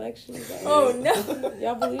 Natural selection? Oh, no.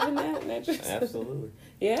 Y'all believe in that? Natural Absolutely.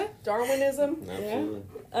 Yeah? Darwinism? Absolutely.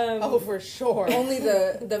 Oh, for sure. Only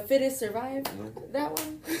the fittest survive? That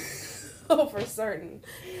one? Oh, for certain.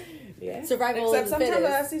 Yeah. Survival Except of the sometimes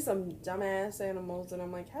fittest. I see some dumbass animals and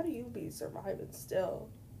I'm like, how do you be surviving still?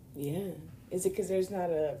 Yeah. Is it because there's not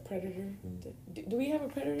a predator? Do we have a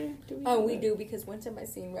predator? We do, because one time I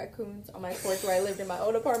seen raccoons on my porch where I lived in my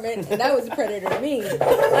old apartment, and that was a predator to me.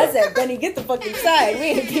 I said, Benny, get the fuck inside. We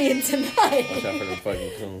ain't peeing tonight. Watch out for the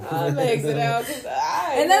fucking coon. I'm exit out.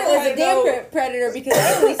 And that was a damn predator, because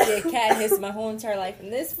I only see a cat hiss my whole entire life,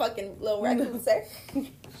 and this fucking little raccoon said,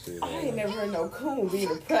 I ain't never heard no coon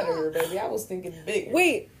being a predator, baby. I was thinking bigger.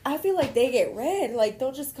 wait, I feel like they get red. Like,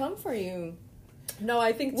 they'll just come for you. No,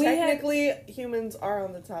 I think technically humans are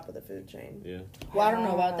on the top of the food chain. Yeah. Well, I don't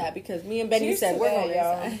know about that, because me and Benny said we're on this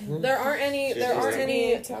side. There aren't any. There aren't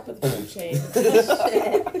any top of the food chain.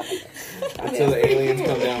 Until the aliens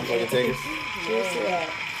come down and fucking take us. Cheers to that.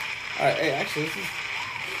 Alright, hey, actually,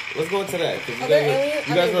 let's go into that. Because Are there aliens?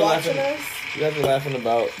 you guys were watching laughing. us? You guys were laughing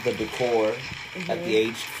about the decor at the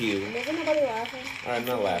HQ. Wasn't nobody laughing? I'm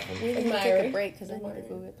not laughing. We need to take a Admiring. break, because I need to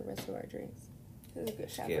go get the rest of our drinks. This is a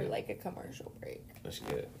good shot for like a commercial break. Let's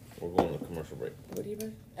get it. We're going to a commercial break. What do you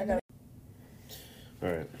mean?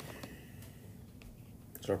 Alright.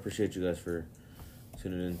 So I appreciate you guys for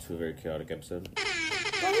tuning in to a very chaotic episode.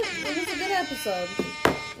 It was a good episode.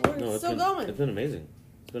 We're still going. It's been amazing.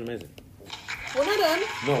 It's been amazing. We're not done.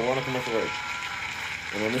 No, we're on a commercial break.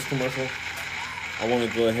 And on this commercial, I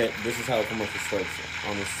want to go ahead. This is how a commercial starts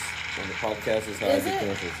on the podcast. This is how I do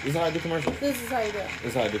commercials. This is how I do commercials. This is how you do it. This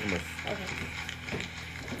is how I do commercials. Okay.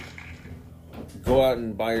 Go out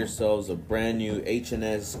and buy yourselves a brand new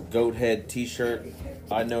H&S Goat Head t-shirt.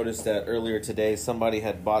 I noticed that earlier today somebody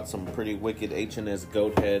had bought some pretty wicked H&S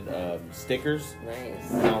Goat Head stickers.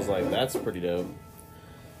 Nice. And I was like, that's pretty dope.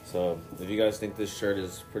 So if you guys think this shirt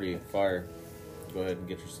is pretty fire, go ahead and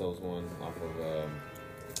get yourselves one off of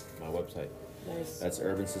my website. Nice. That's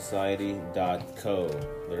urbansociety.co.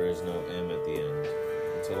 There is no M at the end.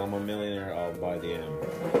 Until I'm a millionaire, I'll buy the M.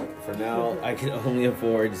 For now, I can only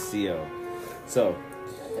afford CO. So,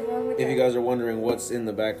 if you guys are wondering what's in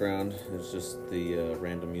the background, it's just the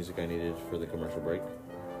random music I needed for the commercial break.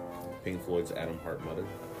 Pink Floyd's Adam Hart Mother.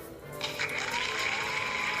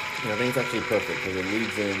 And I think it's actually perfect because it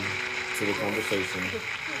leads in to the conversation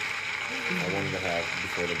I wanted to have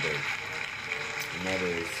before the break. And that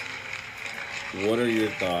is, what are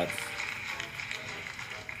your thoughts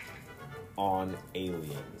on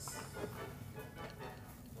aliens?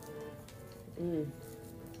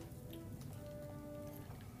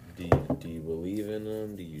 Do you believe in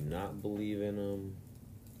them? Do you not believe in them?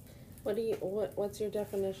 What's your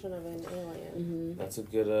definition of an alien? That's a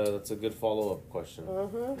good follow up question.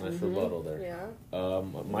 Nice rebuttal there. Yeah.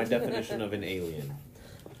 My definition of an alien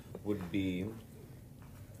would be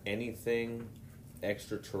anything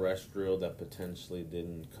extraterrestrial that potentially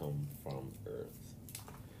didn't come from Earth.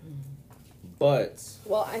 But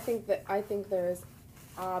I think there is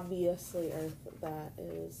obviously Earth that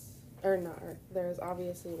is, or not Earth. There is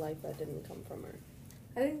obviously life that didn't come from Earth.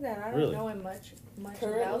 I think that I don't know much about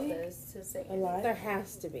Currently? this to say. Alive? There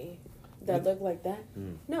has to be. That look like that?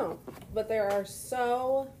 No, but there are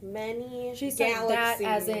so many She said galaxies.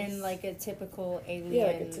 that as in like a typical alien, Yeah,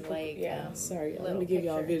 like a typical, sorry, let me give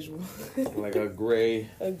y'all a visual. like a gray,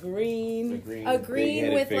 a green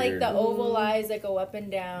green with figure. like the oval eyes that go up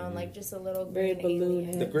and down, like just a little very green balloon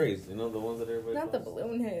alien. head. The grays, you know, the ones that everybody Not the calls.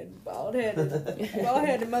 balloon head, bald headed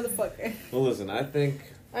motherfucker. Well, listen, I think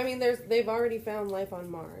I mean, they've already found life on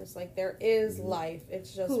Mars. Like there is life.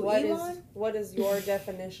 It's just Who, Elon? what is your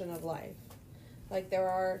definition of life? Like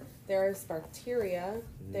there is bacteria,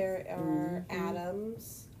 there are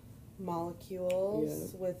atoms,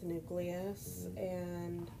 molecules with nucleus,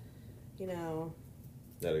 and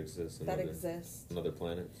that exists. exist. On other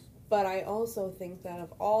planets. But I also think that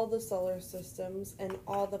of all the solar systems and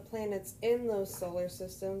all the planets in those solar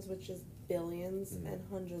systems, which is billions and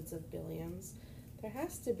hundreds of billions, there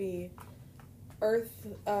has to be Earth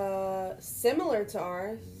similar to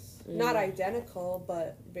ours. Not identical,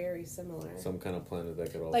 but very similar. Some kind of planet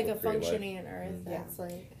that could also Like a create functioning life. Earth. That's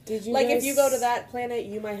like. Did you Like guys... if you go to that planet,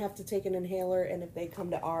 you might have to take an inhaler, and if they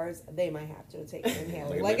come to ours, they might have to take an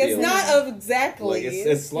inhaler. Like, it's not of exactly. Like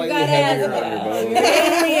it's slightly got heavier asthma. on your bones.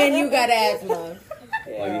 Alien, you got asthma.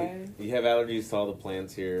 Yeah. You have allergies to all the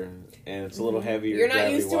plants here, and it's a little heavier. You're not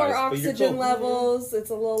used to our oxygen cool. levels. It's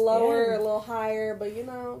a little lower, a little higher, but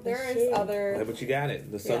there is other. Yeah, but you got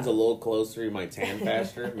it. The sun's a little closer. You might tan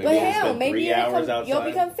faster. Maybe but hell, maybe you'll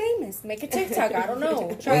become famous. Make a TikTok. I don't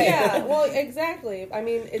know. Yeah, well, exactly. I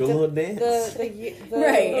mean, it's do a little dance. The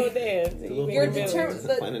right. Little dance.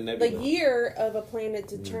 The year of a planet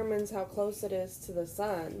determines how close it is to the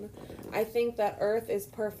sun. I think that Earth is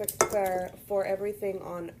perfect for everything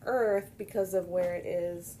on Earth because of where it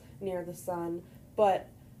is near the sun, but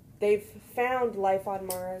they've found life on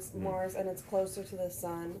Mars, and it's closer to the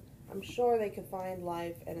sun. I'm sure they could find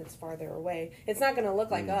life, and it's farther away. It's not going to look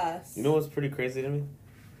like us. You know what's pretty crazy to me?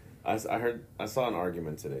 I saw an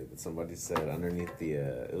argument today that somebody said underneath the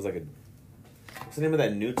it was like a, what's the name of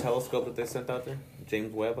that new telescope that they sent out there?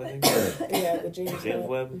 James Webb, I think. Yeah, the James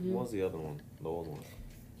Webb. Mm-hmm. What was the other one? The old one.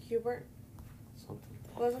 Hubert.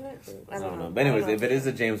 Wasn't it? I don't know. But anyways, if it is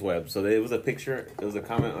a James Webb, so it was a picture. It was a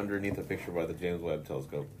comment underneath a picture by the James Webb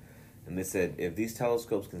telescope, and they said if these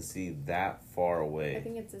telescopes can see that far away, I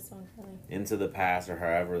think it's this one, really. into the past or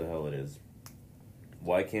however the hell it is,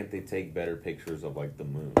 why can't they take better pictures of like the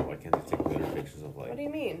moon? Why can't they take better pictures of like? What do you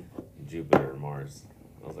mean? Jupiter and Mars.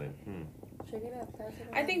 I was like, Check it out. Pass it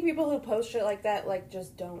I think people who post shit like that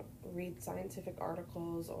just don't read scientific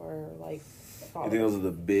articles or like. You think those are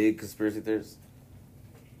the big conspiracy theorists?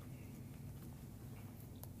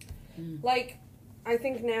 Like, I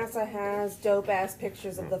think NASA has dope-ass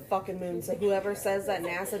pictures of the fucking moon, so whoever says that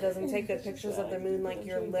NASA doesn't take good pictures of the moon, like,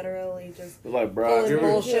 you're literally just like, bro, pulling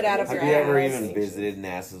bullshit out of your ass. Have you ever even visited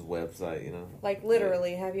NASA's website, you know? Like,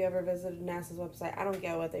 literally, have you ever visited NASA's website? I don't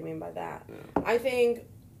get what they mean by that. Yeah. I think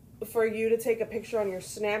for you to take a picture on your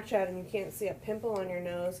Snapchat and you can't see a pimple on your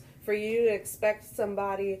nose, for you to expect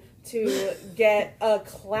somebody to get a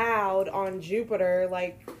cloud on Jupiter,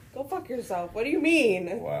 like, go fuck yourself. What do you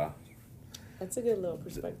mean? Wow. That's a good little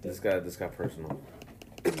perspective. This got personal.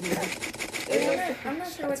 I'm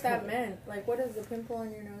not sure what that meant. Like, what does the pimple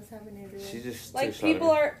on your nose have anything to do with? She just like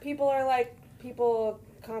people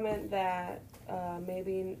comment that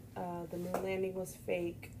maybe the moon landing was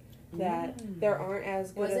fake. That there aren't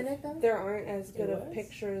as good of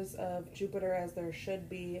pictures of Jupiter as there should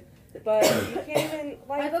be. But you can't even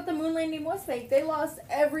I thought the moon landing was fake. They lost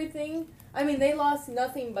everything. I mean, they lost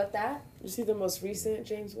nothing but that. You see the most recent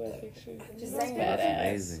James Webb picture? Just saying,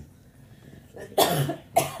 amazing. This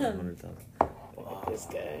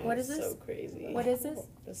guy. What is this? So crazy. What is this?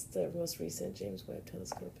 That's the most recent James Webb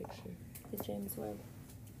telescope picture. The James Webb.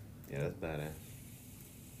 Yeah, that's badass.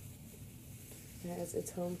 It's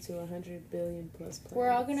home to 100 billion plus planets. We're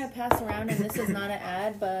all gonna pass around, and this is not an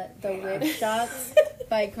ad, but the whip shots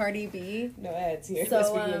by Cardi B. No ads here.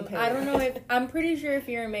 So I don't know if I'm pretty sure if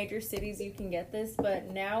you're in major cities you can get this, but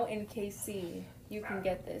now in KC you can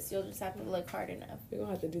get this. You'll just have to look hard enough. We're gonna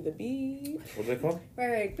have to do the beep. What's it called?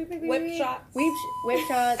 Right. Beep, beep, beep, whip shots. Whip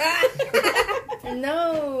shots.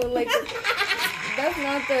 No, like that's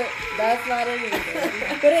not it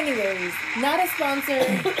either. But anyways, not a sponsor.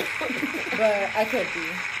 But I could be.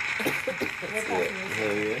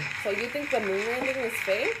 Hell yeah. So you think the moon landing is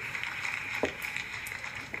fake?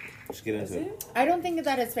 Just get into it. I don't think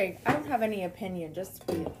that is fake. I don't have any opinion, just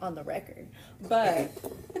to be on the record. But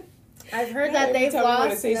I've heard that they've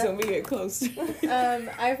lost. Say something, we get close.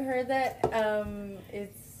 I've heard that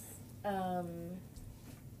it's and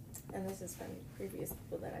this is from previous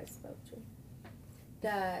people that I spoke to,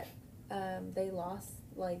 that they lost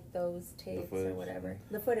like those tapes or whatever,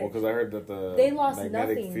 the footage. Well, because I heard that they lost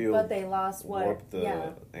magnetic nothing, field but they lost what? warped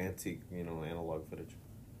the antique, analog footage.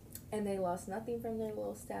 And they lost nothing from their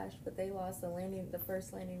little stash, but they lost the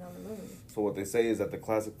first landing on the moon. So what they say is that the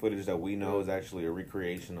classic footage that we know is actually a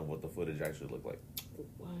recreation of what the footage actually looked like.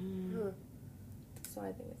 Wow. So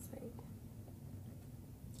I think it's fake.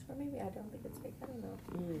 Or maybe I don't think it's fake. I don't know.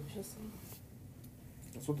 Interesting.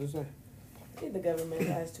 That's what they say. The government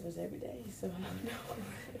lies to us every day, so I don't know.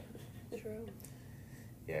 True.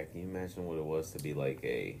 Yeah, can you imagine what it was to be like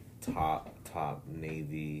a top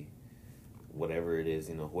Navy, whatever it is,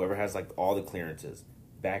 whoever has like all the clearances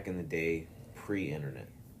back in the day, pre-internet.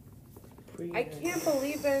 I can't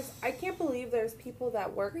believe there's people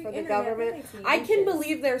that work for the government. I can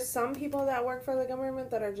believe there's some people that work for the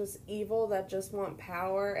government that are just evil, that just want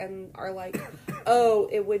power and are like, oh,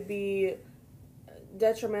 it would be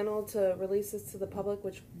detrimental to release this to the public,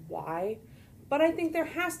 which why? But I think there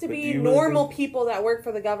has to be normal people that work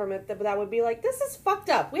for the government that would be like, this is fucked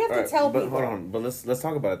up. We have to tell people. Hold on, but let's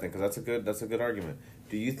talk about it then, because that's a good argument.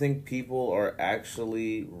 Do you think people are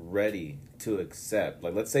actually ready to accept?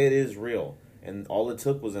 Like, let's say it is real, and all it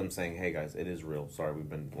took was them saying, "Hey guys, it is real. Sorry, we've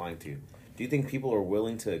been lying to you." Do you think people are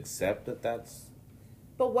willing to accept that that's...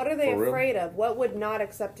 But what are they For real? afraid of? What would not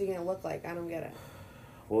accepting it look like? I don't get it.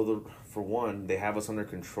 Well, for one, they have us under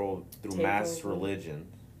control through Take mass over. religion,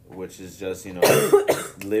 which is just,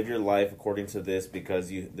 live your life according to this because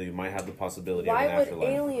you might have the possibility of Why an would afterlife.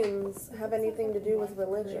 aliens have anything to do with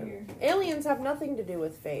religion? Aliens have nothing to do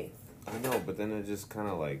with faith. I know, but then it just kind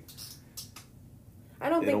of like... I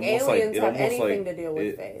don't it think almost aliens it have almost anything to do with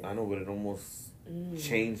it- faith. I know, but it almost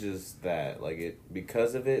changes that. Like, it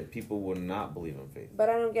because of it, people would not believe in faith. But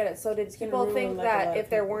I don't get it. So did gonna people ruin, think like, a lot that of if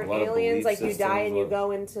there people. weren't A lot of aliens, belief like you die and you systems,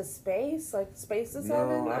 go into space? Like space is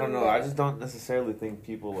heaven? No, I don't know. I just don't necessarily think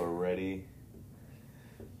people are ready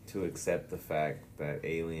to accept the fact that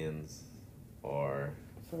aliens are...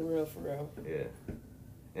 For real. Yeah.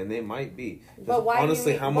 And they might be. But why?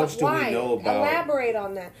 Honestly, how much do we know about... Elaborate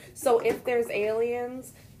on that. So if there's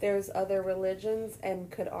aliens, there's other religions, and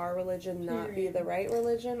could our religion not be the right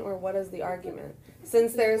religion, or what is the argument?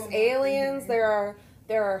 Since there's aliens, there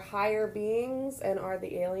are higher beings, and are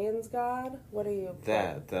the aliens God? What are you?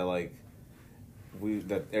 That like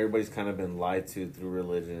that everybody's kind of been lied to through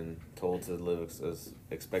religion, told to live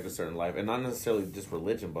expect a certain life, and not necessarily just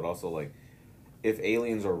religion, but also like if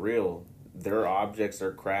aliens are real, their objects,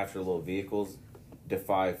 their crafts, or little vehicles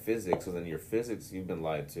defy physics. So then your physics, you've been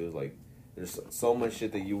lied to. Like there's so much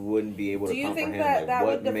shit that you wouldn't be able Do to you comprehend. think that like, that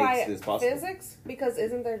what would makes defy this possible? physics? Because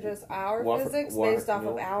isn't there just our Well, physics well, based off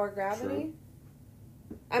no, of our gravity? true.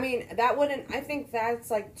 I mean, that wouldn't. I think that's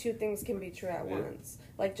like two things can be true at Yeah. once.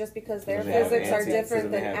 Like just because their Then they have physics are anti- different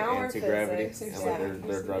then they than have our anti-gravity, physics. and like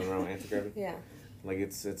they're driving around with anti-gravity. Yeah. Like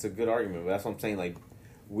it's a good argument, but that's what I'm saying. Like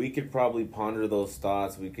we could probably ponder those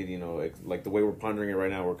thoughts. We could, like the way we're pondering it right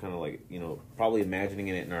now, we're kind of like, probably imagining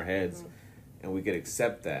it in our heads, and we could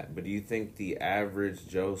accept that. But do you think the average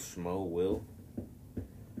Joe Schmo will?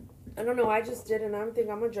 I don't know. I just did, and I think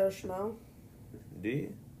I'm a Joe Schmo. Do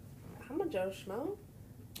you? I'm a Joe Schmo.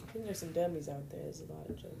 I think there's some dummies out there. There's a lot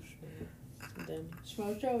of Joe Schmo. Some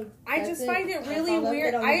dummies. Schmo. I just find it really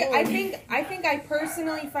weird. I think I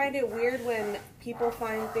personally find it weird when people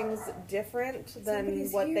find things different than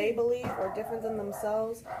Somebody's what here. they believe or different than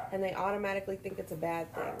themselves, and they automatically think it's a bad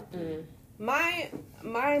thing. My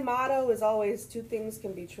motto is always two things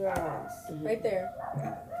can be true at once. Right there.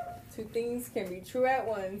 Two things can be true at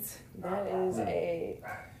once. That is a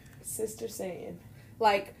sister saying.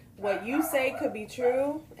 Like what you say could be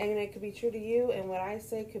true, and it could be true to you, and what I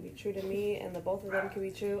say could be true to me, and the both of them could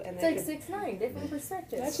be true. And It's they like could, 6'9", different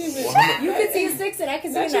perspectives. That's you You can see a 6 and I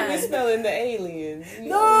can see a That's you 9. misspelling the aliens. You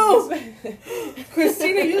No! always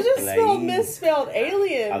Christina, you just Alain. misspelled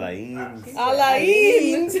alien. Alain.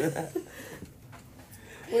 Alain.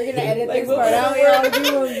 We're gonna edit Like, this what part was out. the We're all word?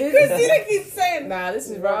 doing business. Christina keeps saying, Nah, this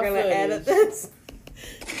is we're raw gonna footage. edit this.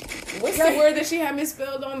 What's the word that she had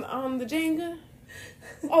misspelled on the Jenga?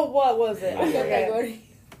 Oh, what was it? I forget. Category.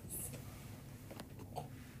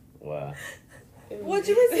 Wow. What'd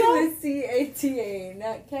you It misspell? was CATA,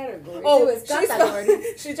 not category. Oh, it was she, category.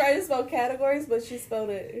 she tried to spell categories, but she spelled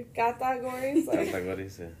it categories. That's like what he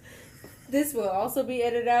said. This will also be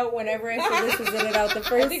edited out whenever I say this is edited out the I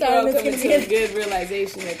first think we're time. all It's coming gonna to be a good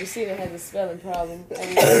realization that Christina has a spelling problem.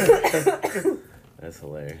 That's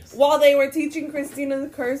hilarious. While they were teaching Christina the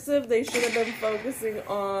cursive, they should have been focusing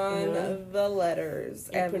on the letters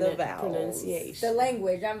and the vowels. Pronunciation. the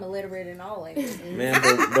language. I'm illiterate in all languages. Man,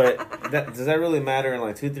 but does that really matter? In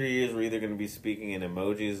like 2-3 years, we're either going to be speaking in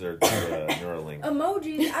emojis or Neuralink.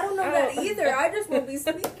 Emojis. I don't know that either. I just won't be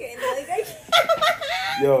speaking. Like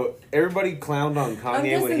Yo, everybody clowned on I'm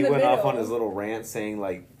Kanye just when in he the went off middle. on his little rant saying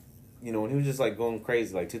like, when he was just like going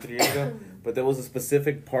crazy like 2-3 years ago. But there was a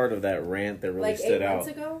specific part of that rant that really like stood 8 out. months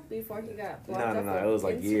ago, before he got blocked No, off it was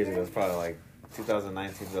like years Instagram? ago. It was probably like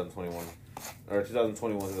 2019, 2021, or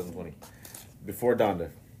 2021, 2020, before Donda.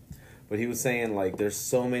 But he was saying like, there's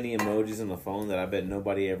so many emojis in the phone that I bet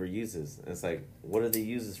nobody ever uses. And it's like, what are the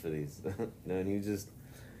uses for these? And he just,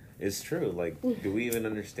 it's true. Like, do we even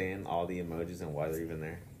understand all the emojis and why they're even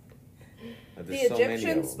there? Like, The there's so many of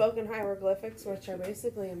Egyptians them. spoke in hieroglyphics, which are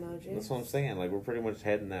basically emojis. That's what I'm saying. Like, we're pretty much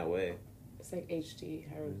heading that way. It's like HT,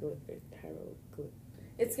 hieroglyphic.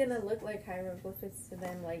 It's gonna look like hieroglyphics to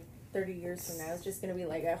them like 30 years from now. It's just gonna be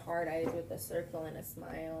like a hard eyes with a circle and a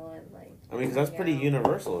smile and like. I mean, 'cause that's pretty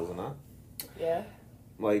universal, is it not? Yeah.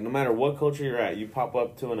 Like, no matter what culture you're at, you pop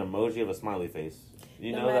up to an emoji of a smiley face.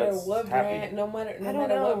 You No know matter that's what happy. brand, no matter I don't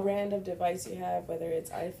what know. brand of device you have, whether it's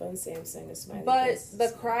iPhone, Samsung, or Smiley But face. the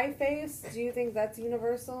cry face, do you think that's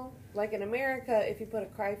universal? Like in America, if you put a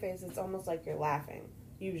cry face, it's almost like you're laughing,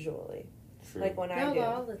 usually. True. Like when I Not do.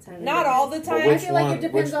 all the time. Not all the time. I feel like it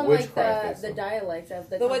depends on which like cry face, the though? dialect of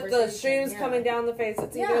the With the conversation. streams Yeah. coming down the face,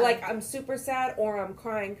 it's either Yeah. like I'm super sad or I'm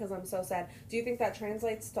crying because I'm so sad. Do you think that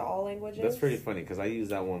translates to all languages? That's pretty funny because I use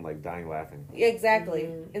that one like dying laughing. Exactly.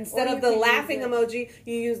 Mm-hmm. Instead Or of you the could laughing use it- emoji,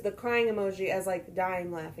 you use the crying emoji as like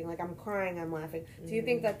dying laughing. Like I'm crying, I'm laughing. Do you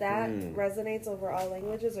think that resonates over all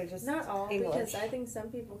languages or just Not all, English? because I think some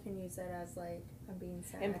people can use that as like I'm being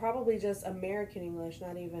sad. And probably just American English,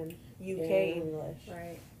 not even UK Yeah. English.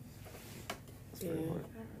 Right. That's pretty Yeah. funny.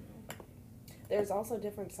 I don't know. There's also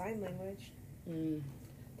different sign language. Mm.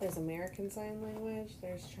 There's American Sign Language.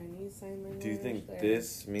 There's Chinese Sign Language. Do you think there's...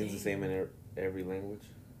 this means the same in every language?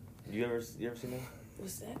 You ever seen that?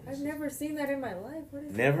 What's that? I've never seen that in my life. What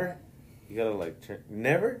is Never? You gotta like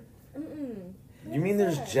never? that? Mm-mm. You mean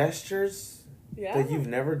there's that? gestures Yeah. that you've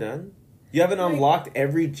never done? You haven't Like- unlocked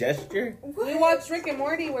every gesture? We watched Rick and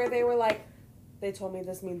Morty where they were like, they told me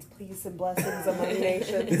this means peace and blessings among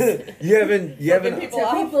nations. you haven't people To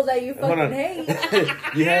off. people that you Hold on. fucking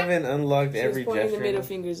hate. you haven't unlocked She was every pointing the gesture. middle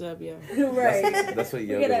fingers up, yeah. Right. That's what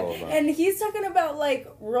You yoga's gotta- all about. and he's talking about like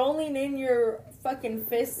rolling in your fucking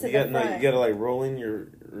fist to You the got front. you gotta like roll in your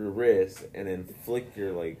wrist and then flick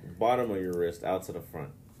your like bottom of your wrist out to the front.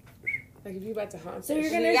 Like if you about to haunt so us. you're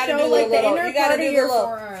You gonna gotta show do like the little- the inner you gotta part do of the your little-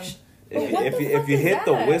 forearm. If But you, what if the you, fuck if you is hit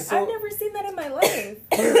the that? whistle, I've never seen that in my life.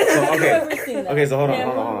 So, I've okay, never seen that. okay, so hold on, Yeah,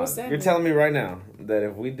 hold on, what's hold that on. You're mean? telling me right now that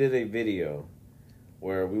if we did a video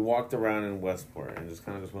where we walked around in Westport and just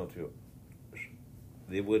kind of just went to,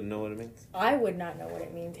 they wouldn't know what it means. I would not know what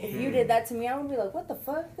it means. If you did that to me, I would be like, "What the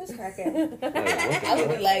fuck, this crackhead?" Like, what the I would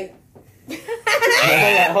fuck? be like,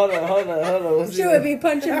 hold on. What's she he would be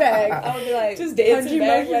punching back. I would be like, Just dancing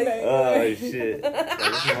back punching like back. Oh shit!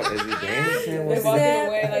 Like, is he dancing? They're What's walking he-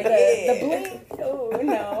 away like, the yeah. blink. Oh What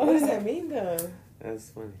no. does that mean though? That's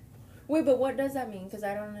funny. Wait, but what does that mean? Because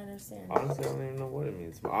I don't understand. Honestly, I don't even know what it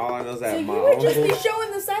means. All I know is that So you my would just uncle. be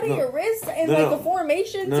showing the side No. of your wrist and No, like no. a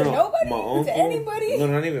formation No, to no, nobody, my uncle, to anybody. No,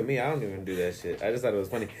 not even me. I don't even do that shit. I just thought it was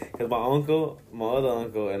funny because my uncle, my other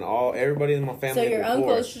uncle, and everybody in my family. So your before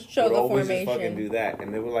uncle should show would the always formation. Just fucking do that,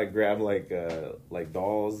 and they would like grab like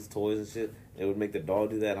dolls, toys, and shit. They would make the doll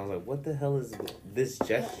do that. And I was like, what the hell is this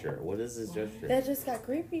gesture? What is this gesture? That just got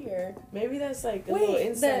creepier. Maybe that's like a Wait, little the-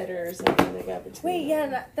 insider or something they got between. Wait,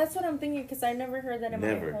 yeah, that's what I'm thinking because I never heard that in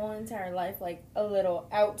Never. my whole entire life. Like a little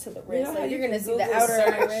out to the You wrist, know how like you you're gonna can see the Google outer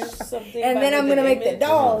of my search wrist, something and by then I'm the gonna make the image?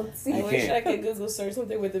 doll. I You wish can't. I could Google search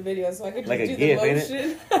something with the video so I could just Like a do GIF, the ain't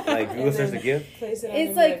motion. Like Google and search then the GIF. place it on It's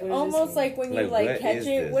and be like what does this almost mean? like when you Like, like what catch is it.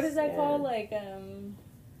 this? What is that Yeah. called? Like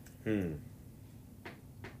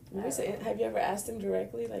Let me say, have you ever asked him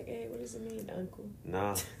directly, like, "Hey, what does it mean, Uncle?"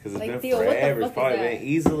 Nah, because it's Like, been Theo, what the forever. It's fuck is probably that? been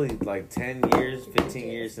easily like 10 years,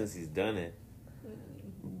 15 years since he's done it.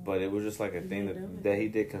 But it was just like a thing that he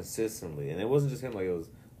did consistently, and it wasn't just him. Like it was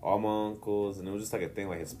all my uncles, and it was just like a thing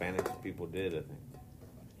like Hispanic people did. I think.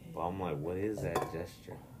 But I'm like, what is that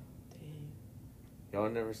gesture? Y'all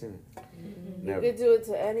never seen it? You Never. could do it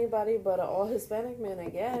to anybody but an all Hispanic man, I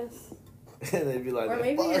guess. And they'd be like, or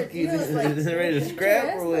maybe your "Fuck you!" Theo's like Just ready to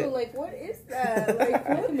scrap or what? Like what is that? Like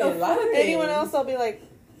what the a lot of fuck? Anyone else, I'll be like,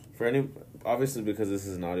 For any, obviously because this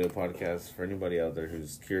is an audio podcast, for anybody out there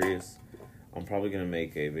who's curious, I'm probably gonna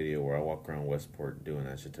make a video where I walk around Westport doing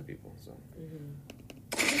that shit to people. So,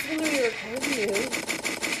 this is when we recording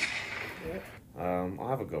you. I'll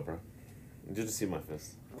have a GoPro just to see my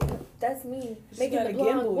fist. That's me She's making got the a vlog.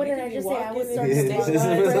 gimbal. What You did could I be just say? I was walking starting and a vlog. This is-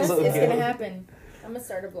 Chris, this is it's okay. gonna happen. I'm gonna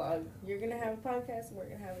start a vlog. You're gonna have a podcast. And we're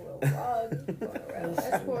gonna have a little vlog going around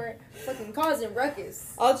Westport, fucking causing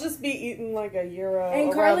ruckus. I'll just be eating like a euro. And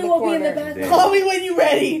around Carly the will be in the corner. back. Call me when you're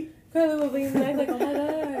ready. Carly will be in the back like, oh my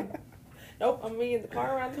god. Nope, I'm in the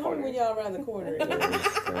car around the corner when y'all around the corner.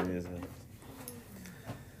 Funny as hell.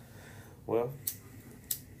 Well,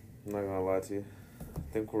 I'm not gonna lie to you.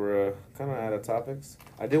 I think we're kind of out of topics.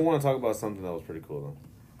 I did want to talk about something that was pretty cool though.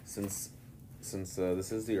 Since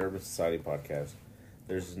this is the Urban Society podcast,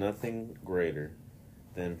 there's nothing greater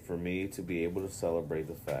than for me to be able to celebrate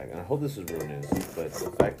the fact, and I hope this is real news, but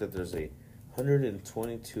the fact that there's a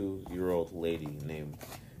 122-year-old lady named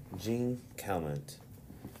Jean Calment,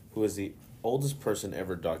 who is the oldest person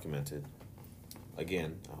ever documented.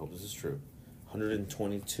 Again, I hope this is true.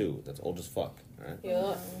 122. That's old as fuck. Right?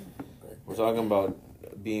 Yeah. We're talking about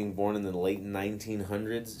being born in the late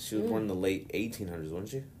 1900s. She was born in the late 1800s, wasn't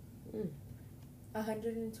she?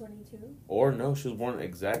 122. Or no, she was born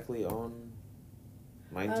exactly on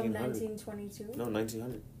 1900. 1922. No,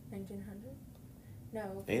 1900. 1900.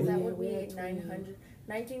 No, Ain't that it? would be Yeah, we had 900.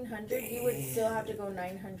 1900. You would still have to go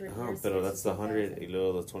 900 Oh, years. pero to that's the 100 y 2000.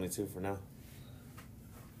 luego the 22 for now.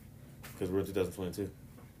 Because we're in 2022.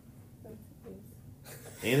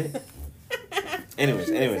 Ain't it?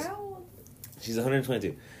 Anyways. She's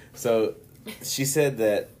 122. So she said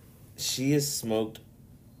that she has smoked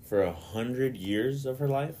for 100 years of her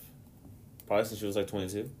life. Probably since she was like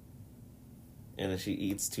 22. And that she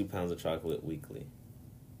eats 2 pounds of chocolate weekly.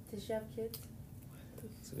 Does she have kids?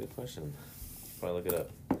 That's a good question. Probably look it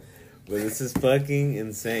up. But this is fucking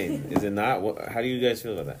insane. Is it not? How do you guys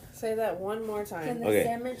feel about that? Say that one more Can time. this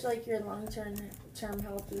damage like your long-term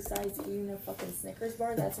health besides eating a fucking Snickers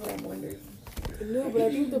bar? That's what I'm wondering. No, but I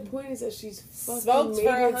think the point is that she's fucking smoked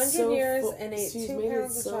for 100 years full, and ate 2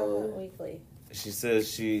 pounds of chocolate weekly. She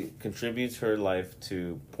says she contributes her life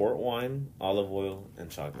to port wine, olive oil, and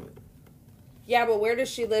chocolate. Yeah, but where does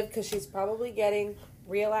she live? Because she's probably getting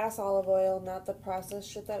real ass olive oil, not the processed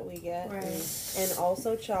shit that we get. Right. And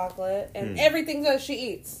also chocolate and everything that she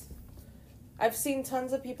eats. I've seen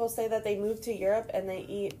tons of people say that they move to Europe and they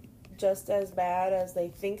eat just as bad as they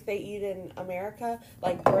think they eat in America,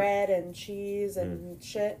 like bread and cheese and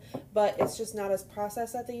shit, but it's just not as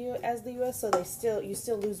processed as the US, so you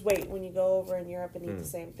still lose weight when you go over in Europe and eat the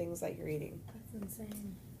same things that you're eating. That's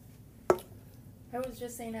insane. I was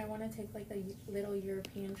just saying I want to take like a little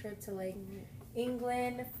European trip to like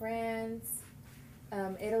England, France,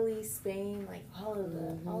 Italy, Spain, like all of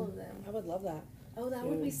them. I would love that. Oh, that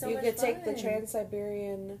would be so you much could fun. take the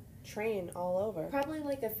Trans-Siberian train all over. Probably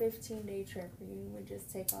like a 15-day trip where you would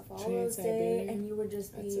just take off all those days and you would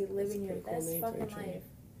just be living your best fucking life.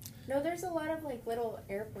 No, there's a lot of like little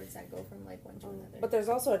airports that go from like one to another. But there's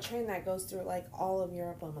also a train that goes through like all of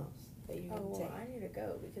Europe almost that you can take. I need to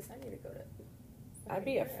go because I need to go to. I'd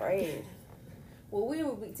be afraid. Well, we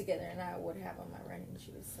would be together, and I would have on my running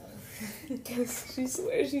shoes. So, because she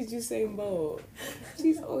swears she's Usain Bolt.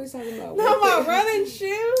 She's always talking about. Not my running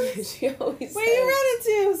shoes. She always. Where you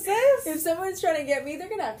running to, sis? If someone's trying to get me, they're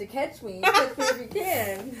gonna have to catch me. Catch me if you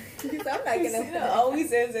can, because I'm not gonna. Always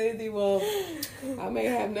says anything. Well, I may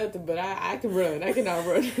have nothing, but I can run. I can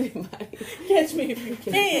outrun anybody. Catch me if you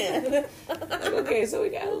can. Like, okay, so we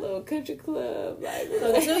got a little country club, like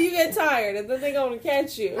until you get tired, and then they're gonna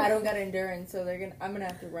catch you. I don't got endurance, so I'm gonna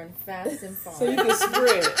have to run fast and far. So you can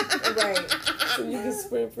sprint, right? So you can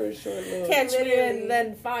sprint for a short little. Catch me and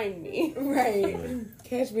then find me, right?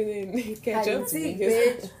 Catch me then catch up to me,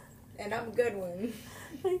 bitch. And I'm a good one.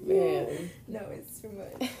 Man, no, it's too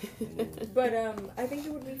much. But I think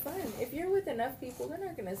it would be fun if you're with enough people. They're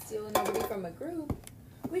not gonna steal nobody from a group.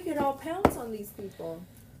 We could all pounce on these people.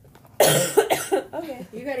 Okay,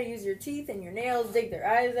 you gotta use your teeth and your nails, dig their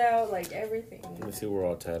eyes out, like everything. Let me see, we're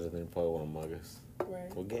all tatted. They probably want to mug us.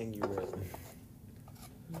 Right. What gang you with?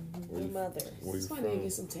 The mother. Where you from?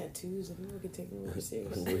 Get some tattoos and people can take me more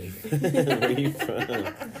seriously. Where you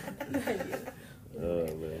from? Oh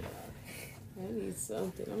man. I need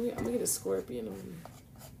something. I'm gonna get a scorpion on me.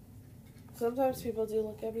 Sometimes people do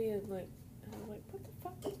look at me and I'm like, what the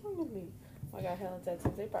fuck is wrong with me? I got hella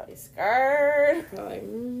tattoos. They probably scared. They're like,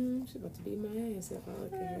 she's about to beat my ass if I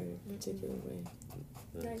look at her in a particular way.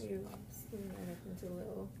 Not you. Spin that up into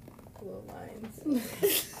little lines.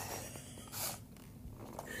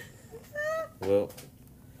 Well,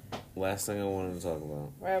 last thing I wanted to talk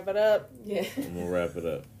about. Wrap it up. Yeah. I'm gonna wrap it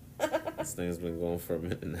up. This thing's been going for a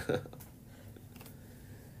minute now.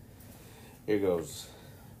 Here goes.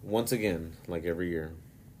 Once again, like every year,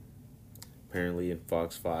 apparently in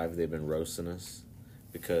Fox 5 they've been roasting us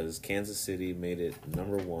because Kansas City made it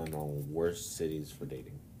 #1 on worst cities for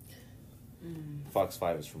dating. Fox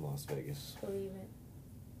 5 is from Las Vegas. Believe it.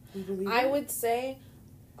 You believe I it? would say,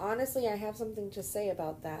 honestly, I have something to say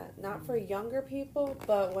about that. Not for younger people,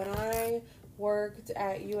 but when I worked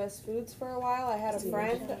at U.S. Foods for a while, I had a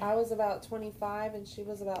friend. I was about 25 and she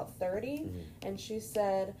was about 30. And she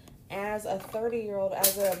said, as a 30-year-old,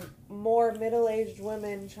 as a more middle-aged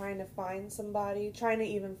woman trying to find somebody, trying to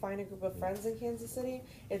even find a group of friends in Kansas City,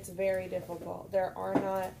 it's very difficult. There are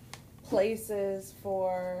not places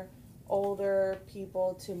for older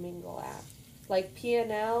people to mingle at. Like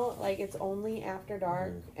P&L, like it's only after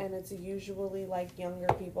dark, and it's usually like younger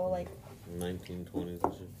people, like 1920s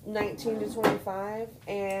and shit. 19 to 25,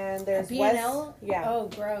 and there's P&L? Yeah. Oh,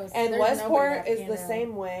 gross. And There's Westport nobody is at the P&L.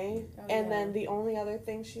 same way. Oh, and yeah. then the only other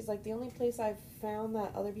thing, she's like, the only place I've found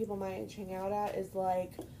that other people my age hang out at is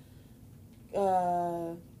like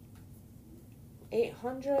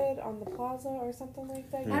 800 on the plaza or something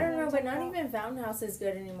like that. I don't know, but not even Fountain House is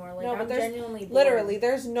good anymore. Like, No, but I'm there's genuinely bored. literally,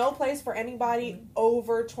 there's no place for anybody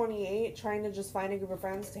over 28 trying to just find a group of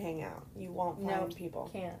friends to hang out. You won't find people.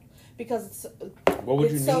 Can't. Because it's What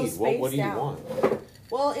would It's you so need? What do you spaced out. want?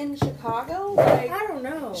 Well, in Chicago, like, I don't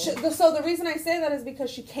know. so the reason I say that is because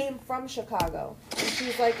she came from Chicago. And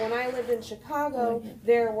she's like, when I lived in Chicago,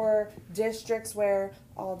 there were districts where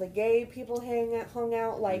all the gay people hung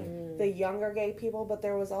out, like the younger gay people, but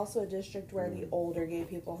there was also a district where the older gay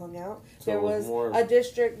people hung out. So There it was was more-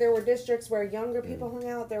 there were districts where younger people hung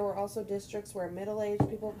out. There were also districts where middle-aged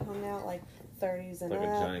people hung out, like 30s and Like a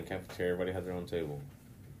up. giant cafeteria. Everybody had their own table.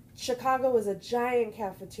 Chicago is a giant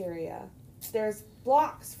cafeteria. There's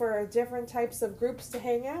blocks for different types of groups to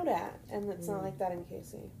hang out at, and it's not like that in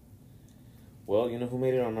KC. Well, you know who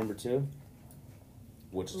made it on number 2?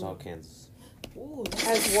 Wichita, Kansas. Ooh,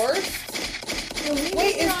 As worst? Wait,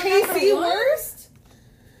 Wait, is KC worst?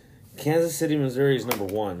 Kansas City, Missouri is number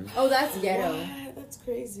 1. Oh, that's ghetto. what? That's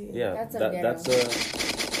crazy. Yeah, That's a that's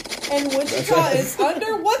And Wichita is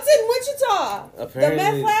under. What's in Wichita? The apparently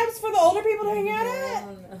meth labs for the older people to hang out at?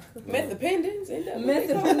 Methapendence. Ain't that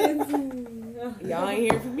what they call it? Y'all ain't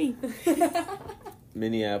here for me.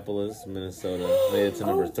 Minneapolis, Minnesota made it to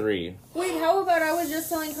number 3. Wait, how about I was just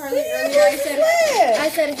telling Carly Yeah, earlier? I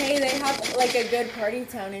flip. said, hey, they have like a good party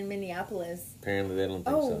town in Minneapolis. Apparently they don't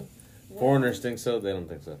think Oh, so. Foreigners think so. They don't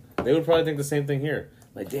think so. They would probably think the same thing here.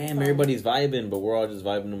 Like, damn, everybody's vibing, but we're all just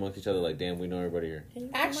vibing amongst each other. Like, damn, we know everybody here.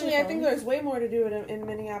 Actually, I think there's way more to do in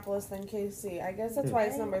Minneapolis than KC. I guess that's why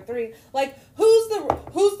it's number 3. Like, who's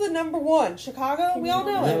the number 1? Chicago? We all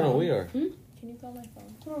know it. No, we are. Can you call my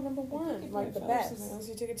phone? Oh, number 1, like the best.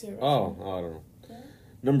 You took it to a Oh, I don't know.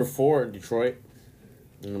 Number 4, Detroit.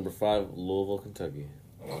 And number 5, Louisville, Kentucky.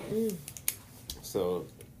 So,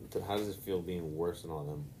 how does it feel being worse than all of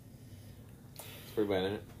them? It's pretty bad,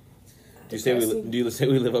 isn't it? Do you say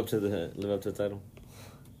we live up to the title?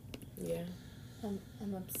 Yeah.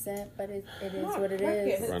 I'm upset, but it is Not what it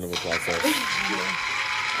crickets. is. Round of applause. Folks. Wait,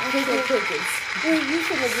 you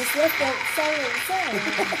should have just left that silent sound.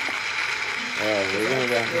 We're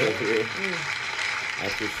gonna wrap it up here. I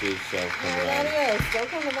appreciate y'all coming Everybody on. else, don't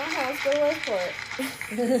come to my house. Go to Westport.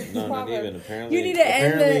 No, not Proper. even. Apparently, You need to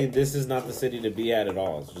end apparently the- this is not the city to be at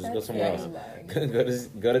all. So just go somewhere else. Yeah.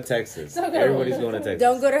 go to Texas. Don't go- Everybody's going to Texas.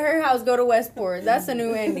 Don't go to her house, go to Westport. That's a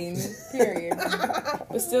new ending. Period.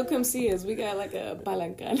 But still come see us. We got like a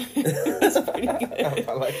palancan. It's pretty good.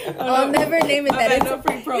 I like that. I'll never name it that. Okay, It's, no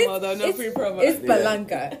free promo though. No it's- free promo. It's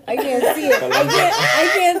palanca. I can't see it.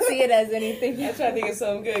 I can't see it as anything. I try to think of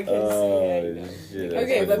something good. 'Cause, Oh, yeah, you know. shit.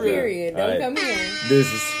 Okay, that's but funny. period. Don't All right. come here. This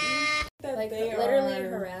is That Like they literally are-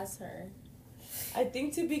 harass her. I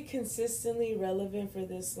think to be consistently relevant for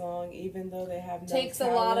this long, even though they have no Takes a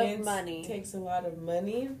lot of talent, money. Takes a lot of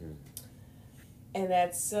money. And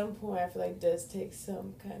at some point, I feel like does take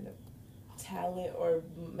some kind of talent, or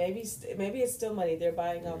maybe it's still money. They're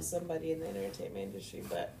buying off somebody in the entertainment industry,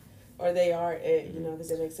 but or they are it, because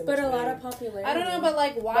it makes so much But a lot money. of popularity. I don't know, but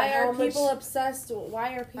like, why But how are people much- obsessed?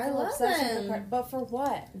 Why are people I love obsessed with them. the car? But for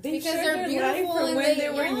what? They because share they're their beautiful life from and when they- they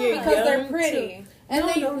were yeah. young Because they're to- pretty. And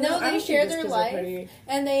No, they no, I they don't think share it's their 'cause they're life, pretty.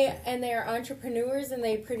 and they are entrepreneurs, and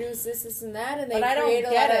they produce this and that, and they But I don't create a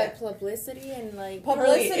get lot it. of publicity and like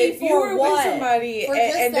Publicity Really, if you for were what? with somebody for and,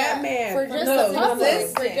 just and that man, for just no, the no, public, no.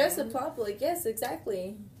 for just the public. Yes,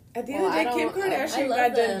 exactly. At the Well, end I of the day, Kim don't- I Kardashian love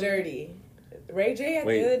got them. done dirty. Ray J at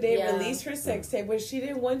Wait. the end of the day Yeah. released her sex tape, which she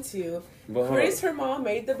didn't want to. But hold Chris, on. her mom,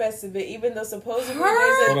 made the best of it, even though supposedly Her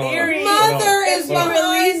there's a Hold on, theory. hold on, mother is hold on.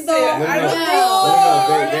 behind the. No, I no, don't no, think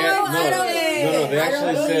no, I don't believe no, it. they I don't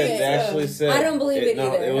actually believe said, it. they actually said, I don't believe it no,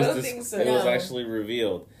 either. It was, I don't think so. it was No. actually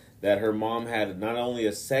revealed that her mom had not only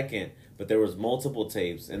a second, but there was multiple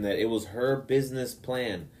tapes, and that it was her business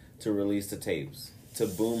plan to release the tapes to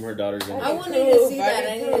boom her daughter's I income. wanted to see I that.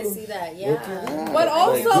 I need to approve. see that. Look at Yeah. that. But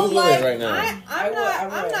also, Google it like, right now. I'm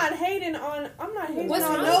will. not hating on What's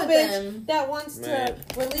on wrong no with bitch them? that wants Man.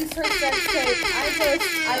 to release her sex tape. I You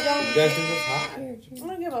guys don't. think that's hot? I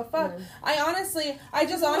don't give a fuck. I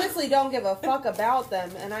just honestly don't give a fuck about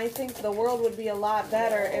them, and I think the world would be a lot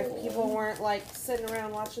better if people weren't like sitting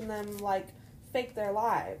around watching them like fake their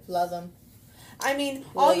lives. Love them. I mean,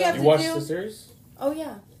 all you have You to watched do. the series? Oh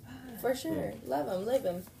yeah, for sure. Love them. Live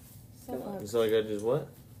them. Come on. So like I just what?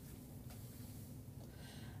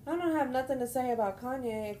 I don't have nothing to say about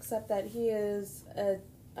Kanye except that he is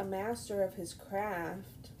a master of his craft.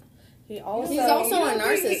 He's also He's also You a don't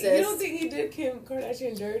think narcissist. you don't think he did Kim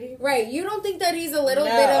Kardashian dirty? Right. You don't think that he's a little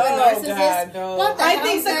No. bit of a Oh, narcissist? God, no. What the I hell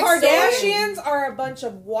think is the that story? Kardashians are a bunch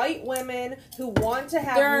of white women who want to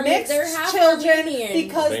have They're mixed half children Armenian.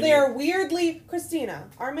 because Armenian. they're weirdly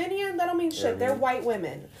Armenian. That don't mean shit. They're Armenian. white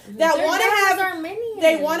women that Their want to dad was have. Armenian.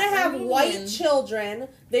 They want to have Armenian. white children.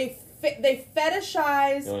 They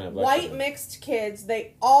fetishize They wanna have black white children. mixed kids.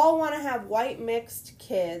 They all want to have white mixed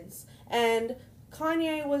kids. And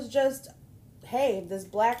Kanye was just hey, this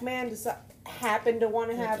black man happened to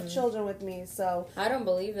want to have children with me, so I don't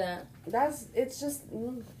believe that. it's just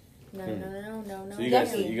No. So you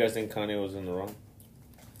guys think Kanye was in the wrong?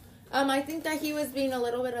 I think that he was being a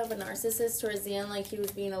little bit of a narcissist towards the end. Like, he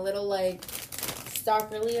was being a little, like,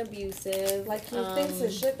 stalkerly abusive. like he thinks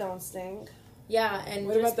his shit don't stink. Yeah, and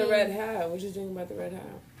what about the red hat? What you think about the red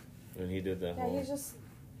hat? And he did that Yeah, whole... he's just.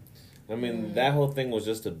 I mean, that whole thing was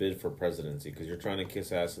just a bid for presidency because you're trying to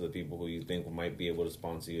kiss ass to the people who you think might be able to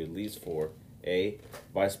sponsor you at least for A,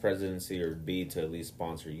 vice presidency, or B, to at least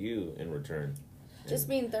sponsor you in return. Just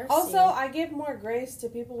being thirsty. Also, I give more grace to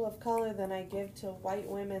people of color than I give to white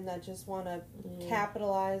women that just want to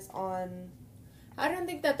capitalize on. I don't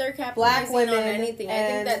think that they're capitalizing Black on women anything. I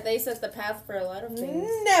think that they set the path for a lot of things.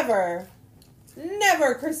 Never,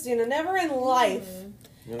 Christina. Never in life.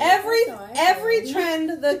 Mm-hmm. Every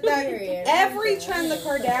trend Period. every trend the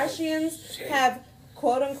Kardashians have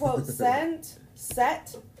quote unquote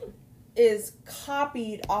set is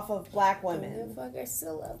copied off of black women. Fuck, I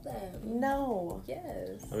still love them. No.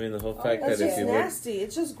 Yes. I mean, the whole fact That's that if just you look... nasty.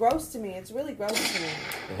 It's just gross to me. It's really gross to me.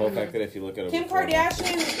 The whole fact that if you look at it... Kim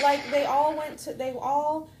Kardashian, like, they all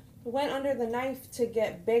went under the knife to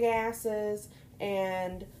get big asses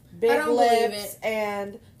and big lips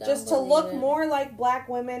and just to look more like black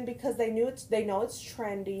women because they know it's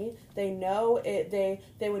trendy. They know it.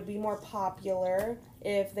 They would be more popular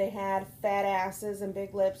if they had fat asses and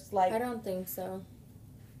big lips. Like, I don't think so.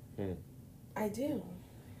 I do.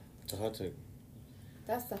 It's a hot take.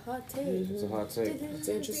 That's the hot take. It's a hot take. It's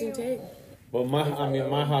an interesting take. But my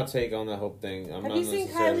hot take on that whole thing. Have you seen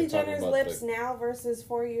Kylie Jenner's lips now versus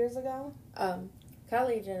 4 years ago?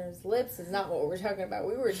 Kylie Jenner's lips is not what we're talking about.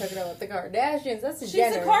 We were talking about the Kardashians. That's She's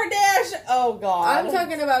Jenner. a Kardashian. Oh God. I'm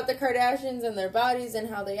talking about the Kardashians and their bodies and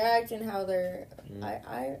how they act and how they're.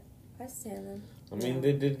 I stand them. I mean,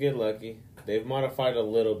 they did get lucky. They've modified a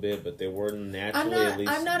little bit, but they were naturally at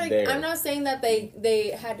least there. I'm not saying that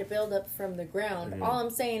they had to build up from the ground. All I'm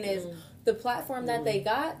saying is the platform that they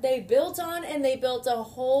got, they built on, and they built a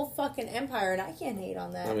whole fucking empire, and I can't hate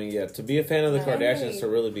on that. I mean, yeah, to be a fan of the Kardashians, to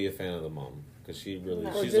really be a fan of the mom. Because she's just the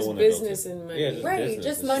one that business built it. and money. Yeah, right, business.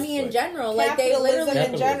 just It's money in like, general. Like, they Capitalism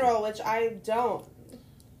literally... in general, which I don't.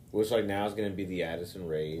 Which, like, now is going to be the Addison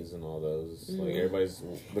Rays and all those. Like, everybody's...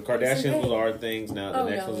 The Kardashians was our things. Now the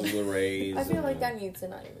next one is the Rays. I feel like that needs to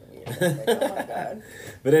not even be a topic. Oh, my God.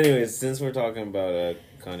 But anyways, since we're talking about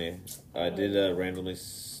Kanye, I did randomly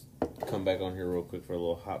come back on here real quick for a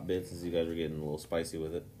little hot bit since you guys were getting a little spicy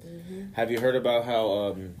with it. Have you heard about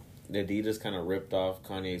how Adidas kind of ripped off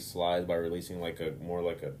Kanye's slides by releasing like a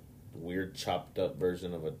weird chopped up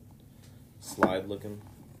version of a slide looking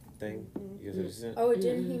thing? You guys have seen it? Oh,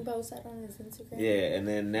 didn't he post that on his Instagram? Yeah, and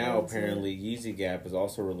then now apparently Yeezy Gap is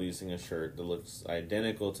also releasing a shirt that looks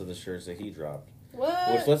identical to the shirts that he dropped.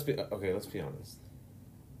 What? Which let's be honest.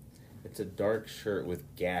 It's a dark shirt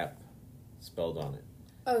with Gap spelled on it.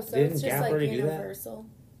 Oh, so Didn't it's just Gap like already do that? universal.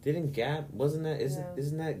 Didn't Gap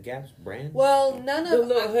isn't that Gap's brand? Well, none The of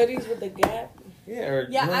little hoodies with the Gap.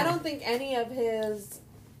 Yeah, I don't think any of his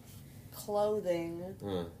clothing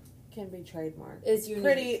Huh. can be trademarked. It's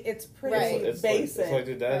unique. It's pretty Right. It's basic. Like,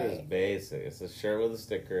 dude, that is Right. basic. It's a shirt with a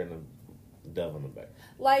sticker and a dove on the back.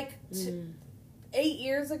 Like 8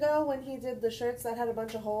 years ago when he did the shirts that had a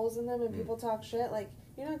bunch of holes in them and people talk shit, like,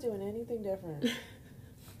 you're not doing anything different.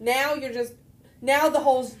 Now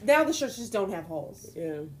the shirts just don't have holes.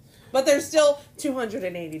 Yeah. But they're still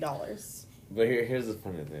 $280. But here's the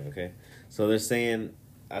funny thing, okay? So they're saying,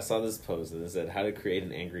 I saw this post and it said, how to create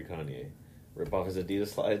an angry Kanye. Rip off his Adidas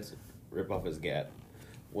slides, rip off his Gap.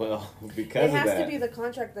 Well, because It of that... has to be the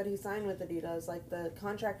contract that he signed with Adidas. Like, the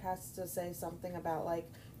contract has to say something about, like,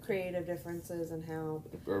 creative differences and how...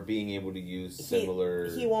 Or being able to use similar...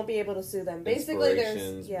 He won't be able to sue them. Basically,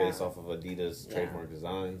 inspirations based off of Adidas trademark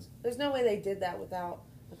designs. There's no way they did that without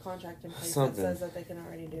a contract in place that says that they can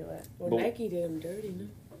already do it. Well, Nike did him dirty, no?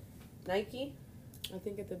 Nike? I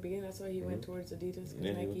think at the beginning that's why he went towards Adidas,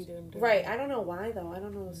 because Nike did him dirty. Right. I don't know why, though. I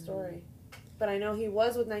don't know the story. But I know he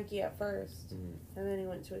was with Nike at first, and then he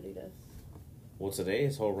went to Adidas. Well, today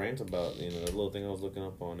his whole rant about, the little thing I was looking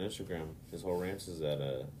up on Instagram, his whole rant is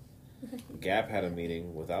that Gap had a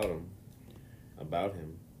meeting without him, about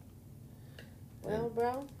him. Well,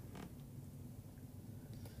 bro.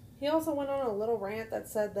 He also went on a little rant that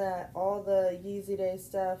said that all the Yeezy Day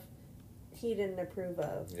stuff he didn't approve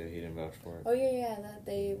of. Yeah, he didn't vouch for it. Oh, yeah, that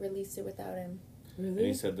they released it without him. And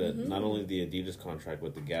he said that not only the Adidas contract,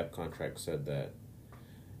 but the Gap contract said that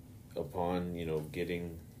upon,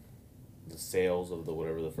 getting the sales of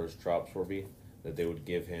whatever the first drops will be, that they would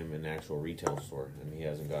give him an actual retail store, and he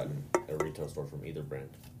hasn't gotten a retail store from either brand.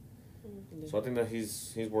 So I think that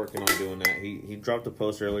he's working on doing that. He dropped a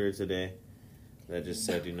post earlier today that just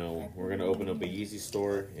said, we're going to open up a Yeezy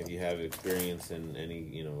store. If you have experience in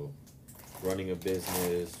any, running a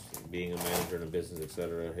business, being a manager in a business,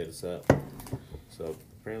 etc., hit us up. So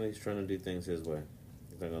apparently he's trying to do things his way.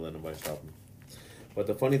 He's not going to let nobody stop him. But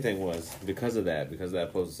the funny thing was, because of that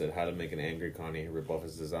post said how to make an angry Kanye, rip off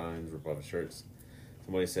his designs, rip off his shirts,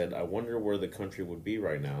 somebody said, I wonder where the country would be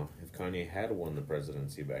right now if Kanye had won the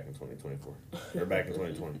presidency back in 2024. Or back in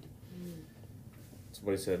 2020.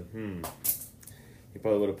 Somebody said, He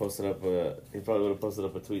probably would have posted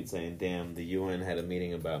up a tweet saying, "Damn, the UN had a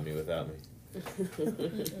meeting about me without me."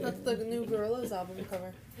 That's the new Gorillaz album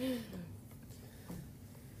cover.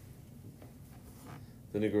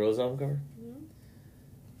 The new Gorillaz album cover?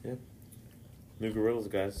 Mm-hmm. Yeah. New Gorillaz,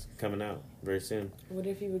 guys, coming out very soon. What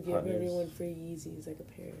if he would give Hot news. everyone free Yeezys, like a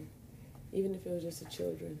pair? Even if it was just the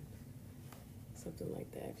children. Something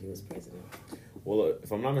like that, if he was president. Well,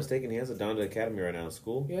 if I'm not mistaken, he has a Donda Academy right now in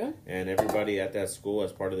school. Yeah? And everybody at that school,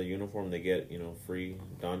 as part of the uniform, they get, free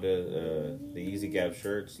Donda, the Yeezy Gap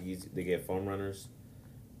shirts. They get foam runners.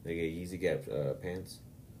 They get Yeezy Gap pants.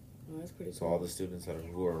 Oh, that's pretty So cool. all the students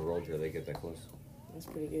who are enrolled here, they get that close. That's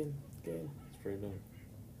pretty good. Good. It's pretty dope.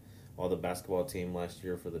 All the basketball team last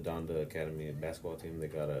year for the Donda Academy basketball team, they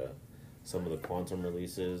got some of the Quantum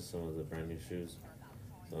releases, some of the brand new shoes.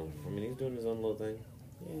 So, he's doing his own little thing.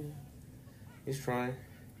 Yeah. He's trying.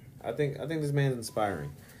 I think this man's inspiring.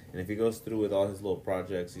 And if he goes through with all his little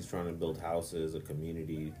projects, he's trying to build houses, a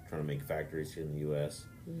community, trying to make factories here in the U.S.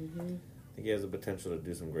 Mm-hmm. I think he has the potential to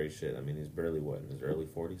do some great shit. He's barely, in his early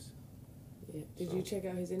 40s? Yeah. Did you check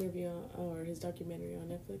out his interview or his documentary on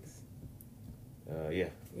Netflix? Yeah.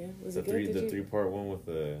 Yeah? Was it good? The 3-part one with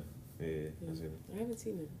the... Yeah. I haven't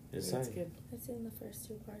seen it. It's It's sick. good. I've seen the first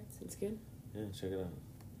 2 parts. It's good? Yeah, check it out.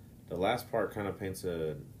 The last part kind of paints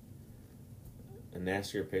a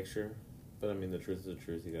nastier picture, but the truth is the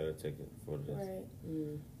truth. You gotta take it for what it is.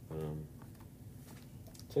 Right. Mm.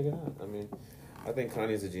 Check it out. I think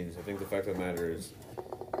Kanye's a genius. I think the fact of the matter is,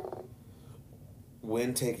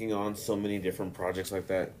 when taking on so many different projects like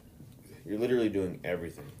that, you're literally doing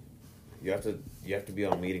everything. You have to be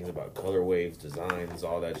on meetings about color waves, designs,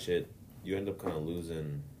 all that shit. You end up kind of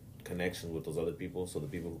losing connection with those other people. So the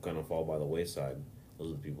people who kind of fall by the wayside, those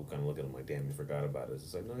are the people who kind of look at him like, damn, you forgot about us.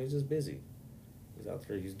 It's like, no, he's just busy. He's out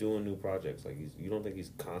there. He's doing new projects. Like, you don't think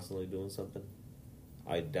he's constantly doing something?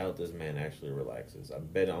 I doubt this man actually relaxes. I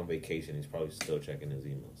bet on vacation he's probably still checking his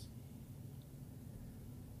emails.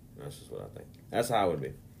 That's just what I think. That's how I would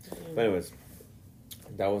be. But anyways,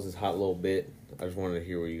 that was his hot little bit. I just wanted to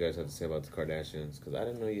hear what you guys have to say about the Kardashians, because I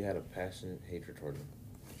didn't know you had a passionate hatred toward them.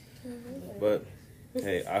 But,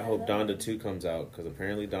 hey, I hope Donda 2 comes out, because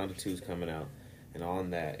apparently Donda 2 is coming out. And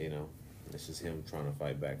on that, it's just him trying to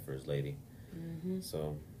fight back for his lady. Mm-hmm.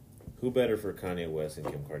 So, who better for Kanye West and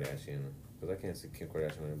Kim Kardashian? Because I can't see Kim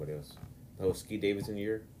Kardashian or anybody else. The whole Ski Davidson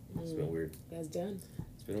year, it's been weird. That's done.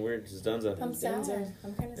 It's been weird. It's Dunzo. I'm sad. Dunzo.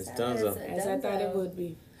 I'm kind of It's sad. Dunzo. As I thought it would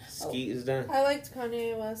be. Ski is done. I liked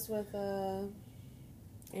Kanye West with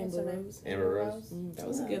what's Amber her name? Rose. Amber Rose. That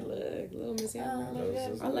was a good look. Little Miss Amber That Rose.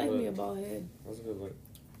 was I a like good me a look. bald head. That was a good look.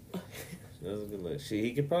 That was a good look.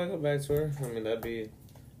 He could probably go back to her. That'd be...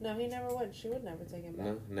 No, he never would. She would never take him back.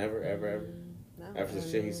 No, never, ever, ever. No. After the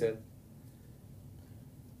shit he said.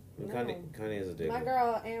 No. Kanye is a dick. My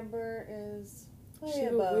girl Amber is way She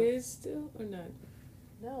a above. whiz still or not?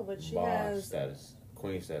 No, but she Boss has. status.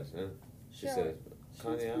 Queen status. Huh? She Sure. said, She's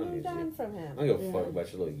Kanye, I don't moved need on you. from him. I don't give a Yeah. fuck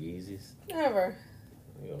about your little Yeezys. Never.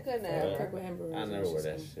 I don't give a Could fuck. never. Fuck with Amber Rose. I never wear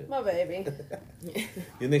that She's shit. My baby.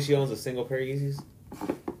 You think she owns a single pair of Yeezys?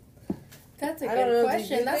 That's a I don't know, good do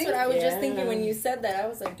question. you That's think? what I was just Yeah. thinking when you said that. I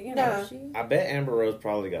was like, damn, No. is she? I bet Amber Rose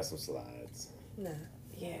probably got some slides. Nah.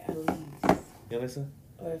 Yeah, at least. You know, Lisa?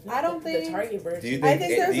 Or if not, I don't the think- Target version. Do you I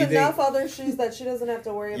think there's do you enough other shoes that she doesn't have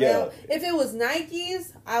to worry Yeah. about. If it was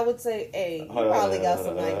Nikes, I would say, hey, you Hold on, probably hold got on,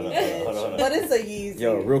 some hold on, Nikes, hold on, bitch. hold on. But it's a Yeezy.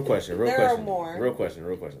 Yo, real question. There are more. Real question.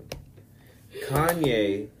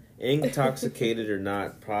 Kanye, intoxicated or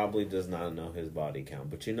not, probably does not know his body count.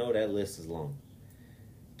 But you know that list is long.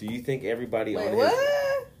 Do you think everybody Wait, on what?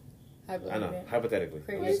 I believe I know, it. hypothetically.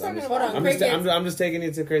 Crickets. What are you talking Hold about? on, crickets. I'm just taking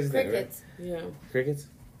it to crazy thing, right? Crickets. Yeah. Crickets?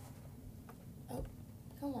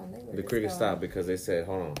 Come on, they were The just crickets going. stopped because they said,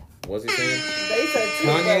 hold on. What's he saying? They said two.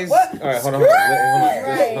 Kanye's. What? Alright, hold on.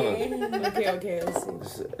 Just Right. Okay,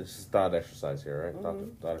 let's see. Just thought exercise here, right?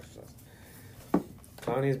 Thought exercise.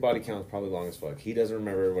 Kanye's body count is probably long as fuck. He doesn't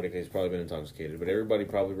remember everybody because he's probably been intoxicated, but everybody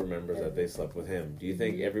probably remembers that they slept with him. Do you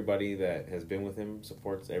think everybody that has been with him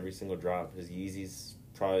supports every single drop? His Yeezys,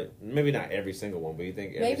 probably, maybe not every single one, but you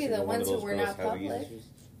think every Maybe the single one of ones who those were girls not have public? Yeezy shoes?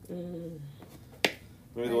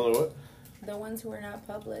 Maybe the one of what? The ones who are not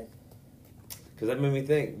public. Because that made me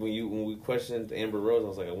think when we questioned Amber Rose, I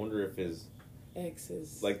was like, I wonder if his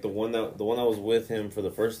exes, like the one that was with him for the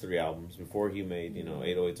first 3 albums before he made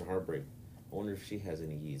 808s and Heartbreak. I wonder if she has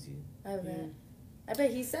any Yeezy. I bet. I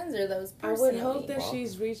bet he sends her those I personally. would hope that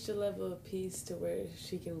she's reached a level of peace to where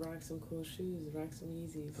she can rock some cool shoes, rock some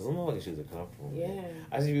Yeezys. Because I'm not like shoes are comfortable. Yeah. Man.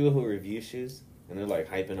 I see people who review shoes and they're like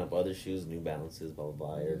hyping up other shoes, New Balances, blah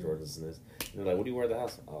blah blah, Air Jordans and this. And they're like, "What do you wear at the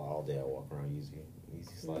house?" "Oh, all day I walk around Yeezy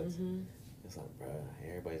slides." It's like, bro,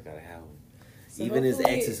 everybody's gotta have them. So even his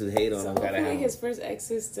exes who hate on him gotta have them. His first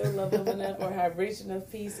exes still love him enough or have reached enough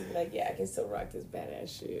peace and be like, yeah, I can still rock this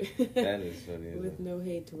badass shoe. That is funny. With no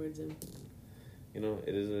hate towards him. You know,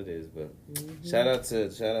 it is what it is. But shout out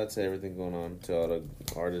to everything going on, to all the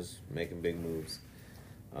artists making big moves.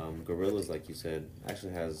 Gorillaz, like you said,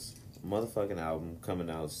 actually has a motherfucking album coming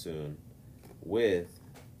out soon with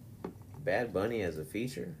Bad Bunny as a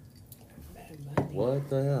feature. Bad Bunny. What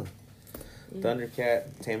the hell?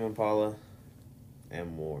 Thundercat, Tame Impala,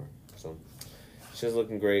 and more. So, shit's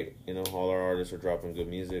looking great. You know, all our artists are dropping good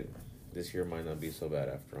music. This year might not be so bad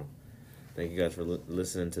after all. Thank you guys for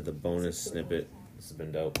listening to the bonus snippet. This has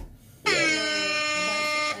been dope.